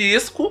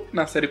gigantesco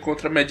na série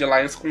contra a Mad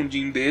Lions com o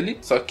Jhin dele.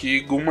 Só que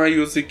Guma e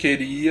Yuzi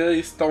Keria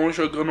estão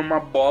jogando uma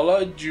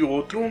bola de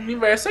outro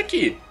universo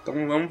aqui. Então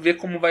vamos ver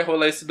como vai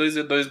rolar esse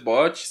 2v2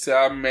 bot. Se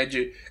a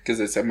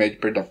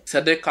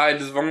DK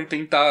eles vão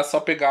tentar só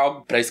pegar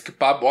algo pra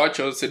esquipar a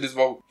bot, ou se eles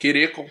vão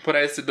querer comprar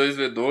esse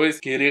 2v2,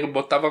 querer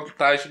botar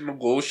vantagem no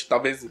Ghost,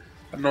 talvez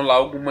anular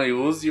alguma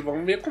use, e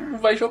vamos ver como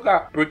vai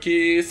jogar.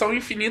 Porque são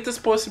infinitas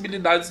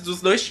possibilidades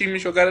dos dois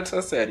times jogarem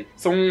essa série.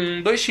 São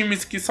dois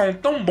times que são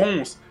tão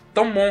bons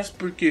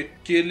porque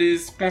que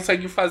eles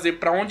conseguem fazer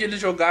pra onde eles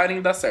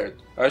jogarem dar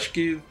certo. Acho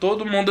que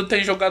todo mundo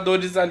tem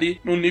jogadores ali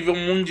no nível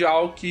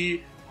mundial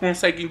que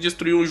conseguem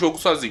destruir um jogo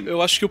sozinho.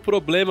 Eu acho que o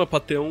problema pra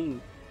ter um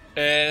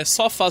é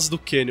só a fase do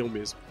Canyon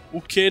mesmo. O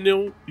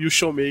Canyon e o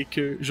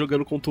Showmaker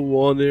jogando contra o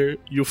Honor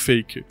e o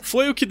Faker.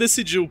 Foi o que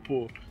decidiu,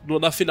 pô.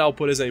 Na final,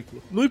 por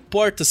exemplo. Não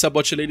importa se a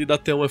bot lane da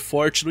T1 é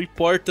forte, não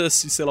importa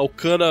se, sei lá, o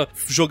Kana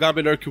jogar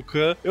melhor que o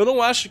Khan. Eu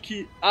não acho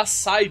que as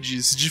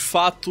sides, de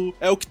fato,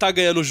 é o que tá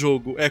ganhando o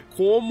jogo. É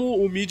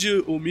como o mid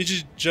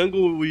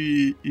jungle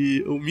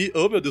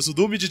oh meu Deus, o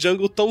do mid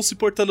jungle estão se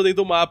portando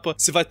dentro do mapa.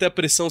 Se vai ter a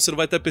pressão, se não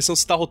vai ter a pressão,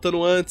 se tá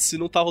rotando antes, se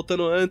não tá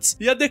rotando antes.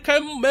 E a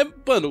DK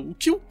mano, o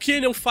que o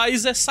Canyon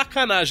faz é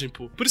sacanagem,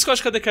 pô. Por isso que eu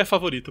acho que a DK é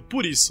favorita.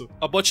 Por isso.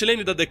 A bot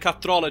lane da DK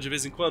trola de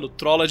vez em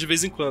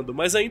quando.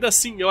 Mas ainda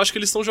assim, eu acho que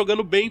eles estão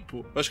jogando bem, pô.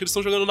 Eu acho que eles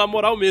estão jogando na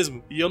moral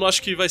mesmo. E eu não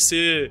acho que vai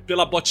ser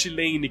pela bot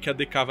lane que a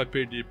DK vai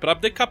perder. Pra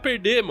DK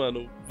perder,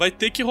 mano, vai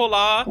ter que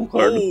rolar ou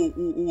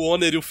o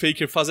Honor e o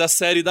Faker fazer a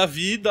série da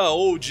vida,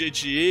 ou o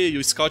JGA e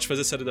o Scout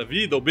fazer a série da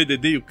vida, ou o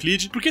BDD e o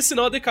Clid. Porque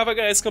senão a DK vai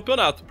ganhar esse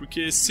campeonato.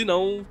 Porque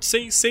senão,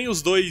 sem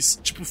os dois,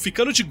 tipo,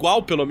 ficando de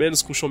igual, pelo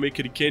menos, com o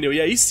Showmaker e Canyon,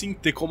 e aí sim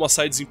ter como as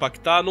sides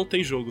impactar, não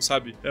tem jogo,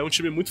 sabe? É um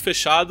time muito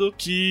fechado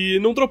que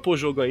não dropou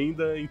jogo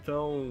ainda,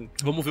 então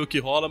vamos ver o que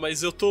rola,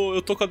 mas eu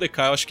tô com a DK,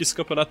 eu acho que esse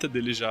campeonato é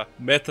dele já.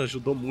 O meta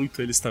ajudou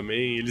muito eles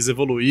também, eles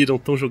evoluíram,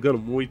 estão jogando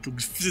muito,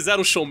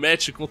 fizeram um show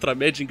match contra a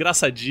Mad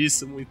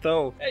engraçadíssimo,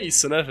 então é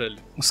isso, né, velho?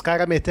 Os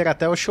caras meteram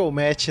até o show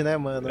match, né,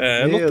 mano?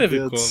 É, meu não teve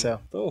Deus como. Do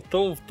céu.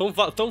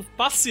 Tão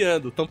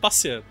passeando.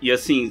 E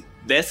assim,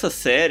 dessa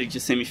série de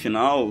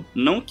semifinal,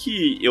 não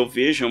que eu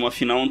veja uma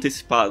final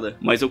antecipada,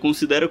 mas eu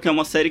considero que é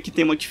uma série que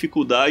tem uma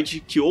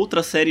dificuldade que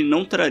outra série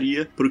não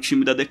traria pro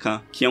time da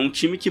DK, que é um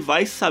time que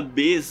vai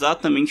saber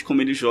exatamente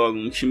como eles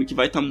jogam, um time que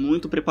vai estar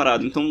muito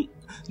preparado. Então,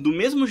 do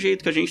mesmo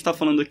jeito que a gente tá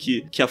falando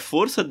aqui, que a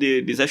força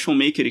deles é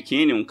Showmaker e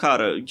Canyon,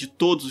 cara, de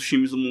todos os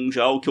times do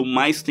Mundial, o que eu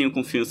mais tenho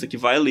confiança que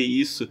vai ler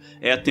isso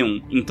é a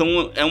T1.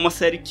 Então é uma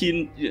série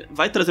que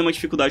vai trazer uma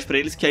dificuldade pra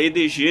eles que a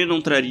EDG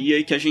não traria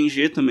e que a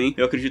GNG também,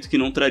 eu acredito que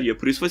não traria.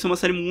 Por isso vai ser uma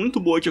série muito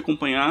boa de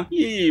acompanhar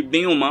e,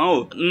 bem ou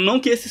mal, não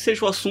que esse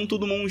seja o assunto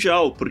do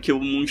Mundial, porque o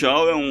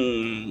Mundial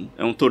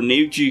é um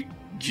torneio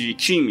de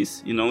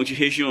times e não de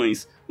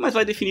regiões. Mas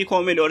vai definir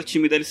qual é o melhor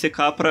time da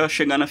LCK pra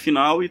chegar na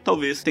final e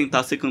talvez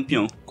tentar ser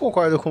campeão.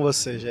 Concordo com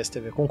você,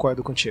 GSTV,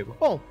 concordo contigo.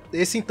 Bom,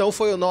 esse então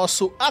foi o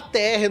nosso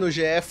ATR no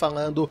GE,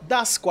 falando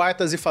das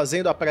quartas e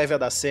fazendo a prévia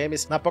das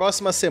semis. Na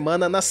próxima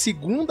semana, na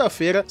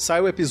segunda-feira,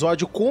 sai o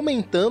episódio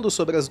comentando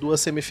sobre as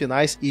duas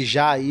semifinais e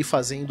já aí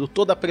fazendo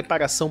toda a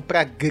preparação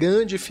pra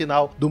grande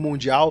final do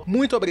Mundial.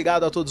 Muito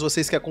obrigado a todos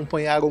vocês que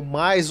acompanharam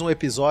mais um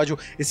episódio.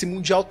 Esse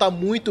Mundial tá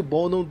muito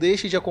bom, não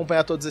deixe de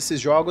acompanhar todos esses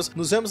jogos.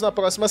 Nos vemos na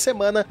próxima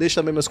semana. Deixe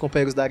também meus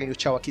companheiros darem o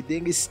tchau aqui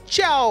deles.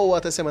 Tchau,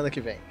 até semana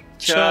que vem.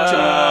 Tchau.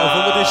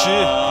 Vamos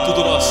deixar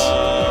tudo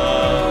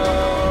nosso.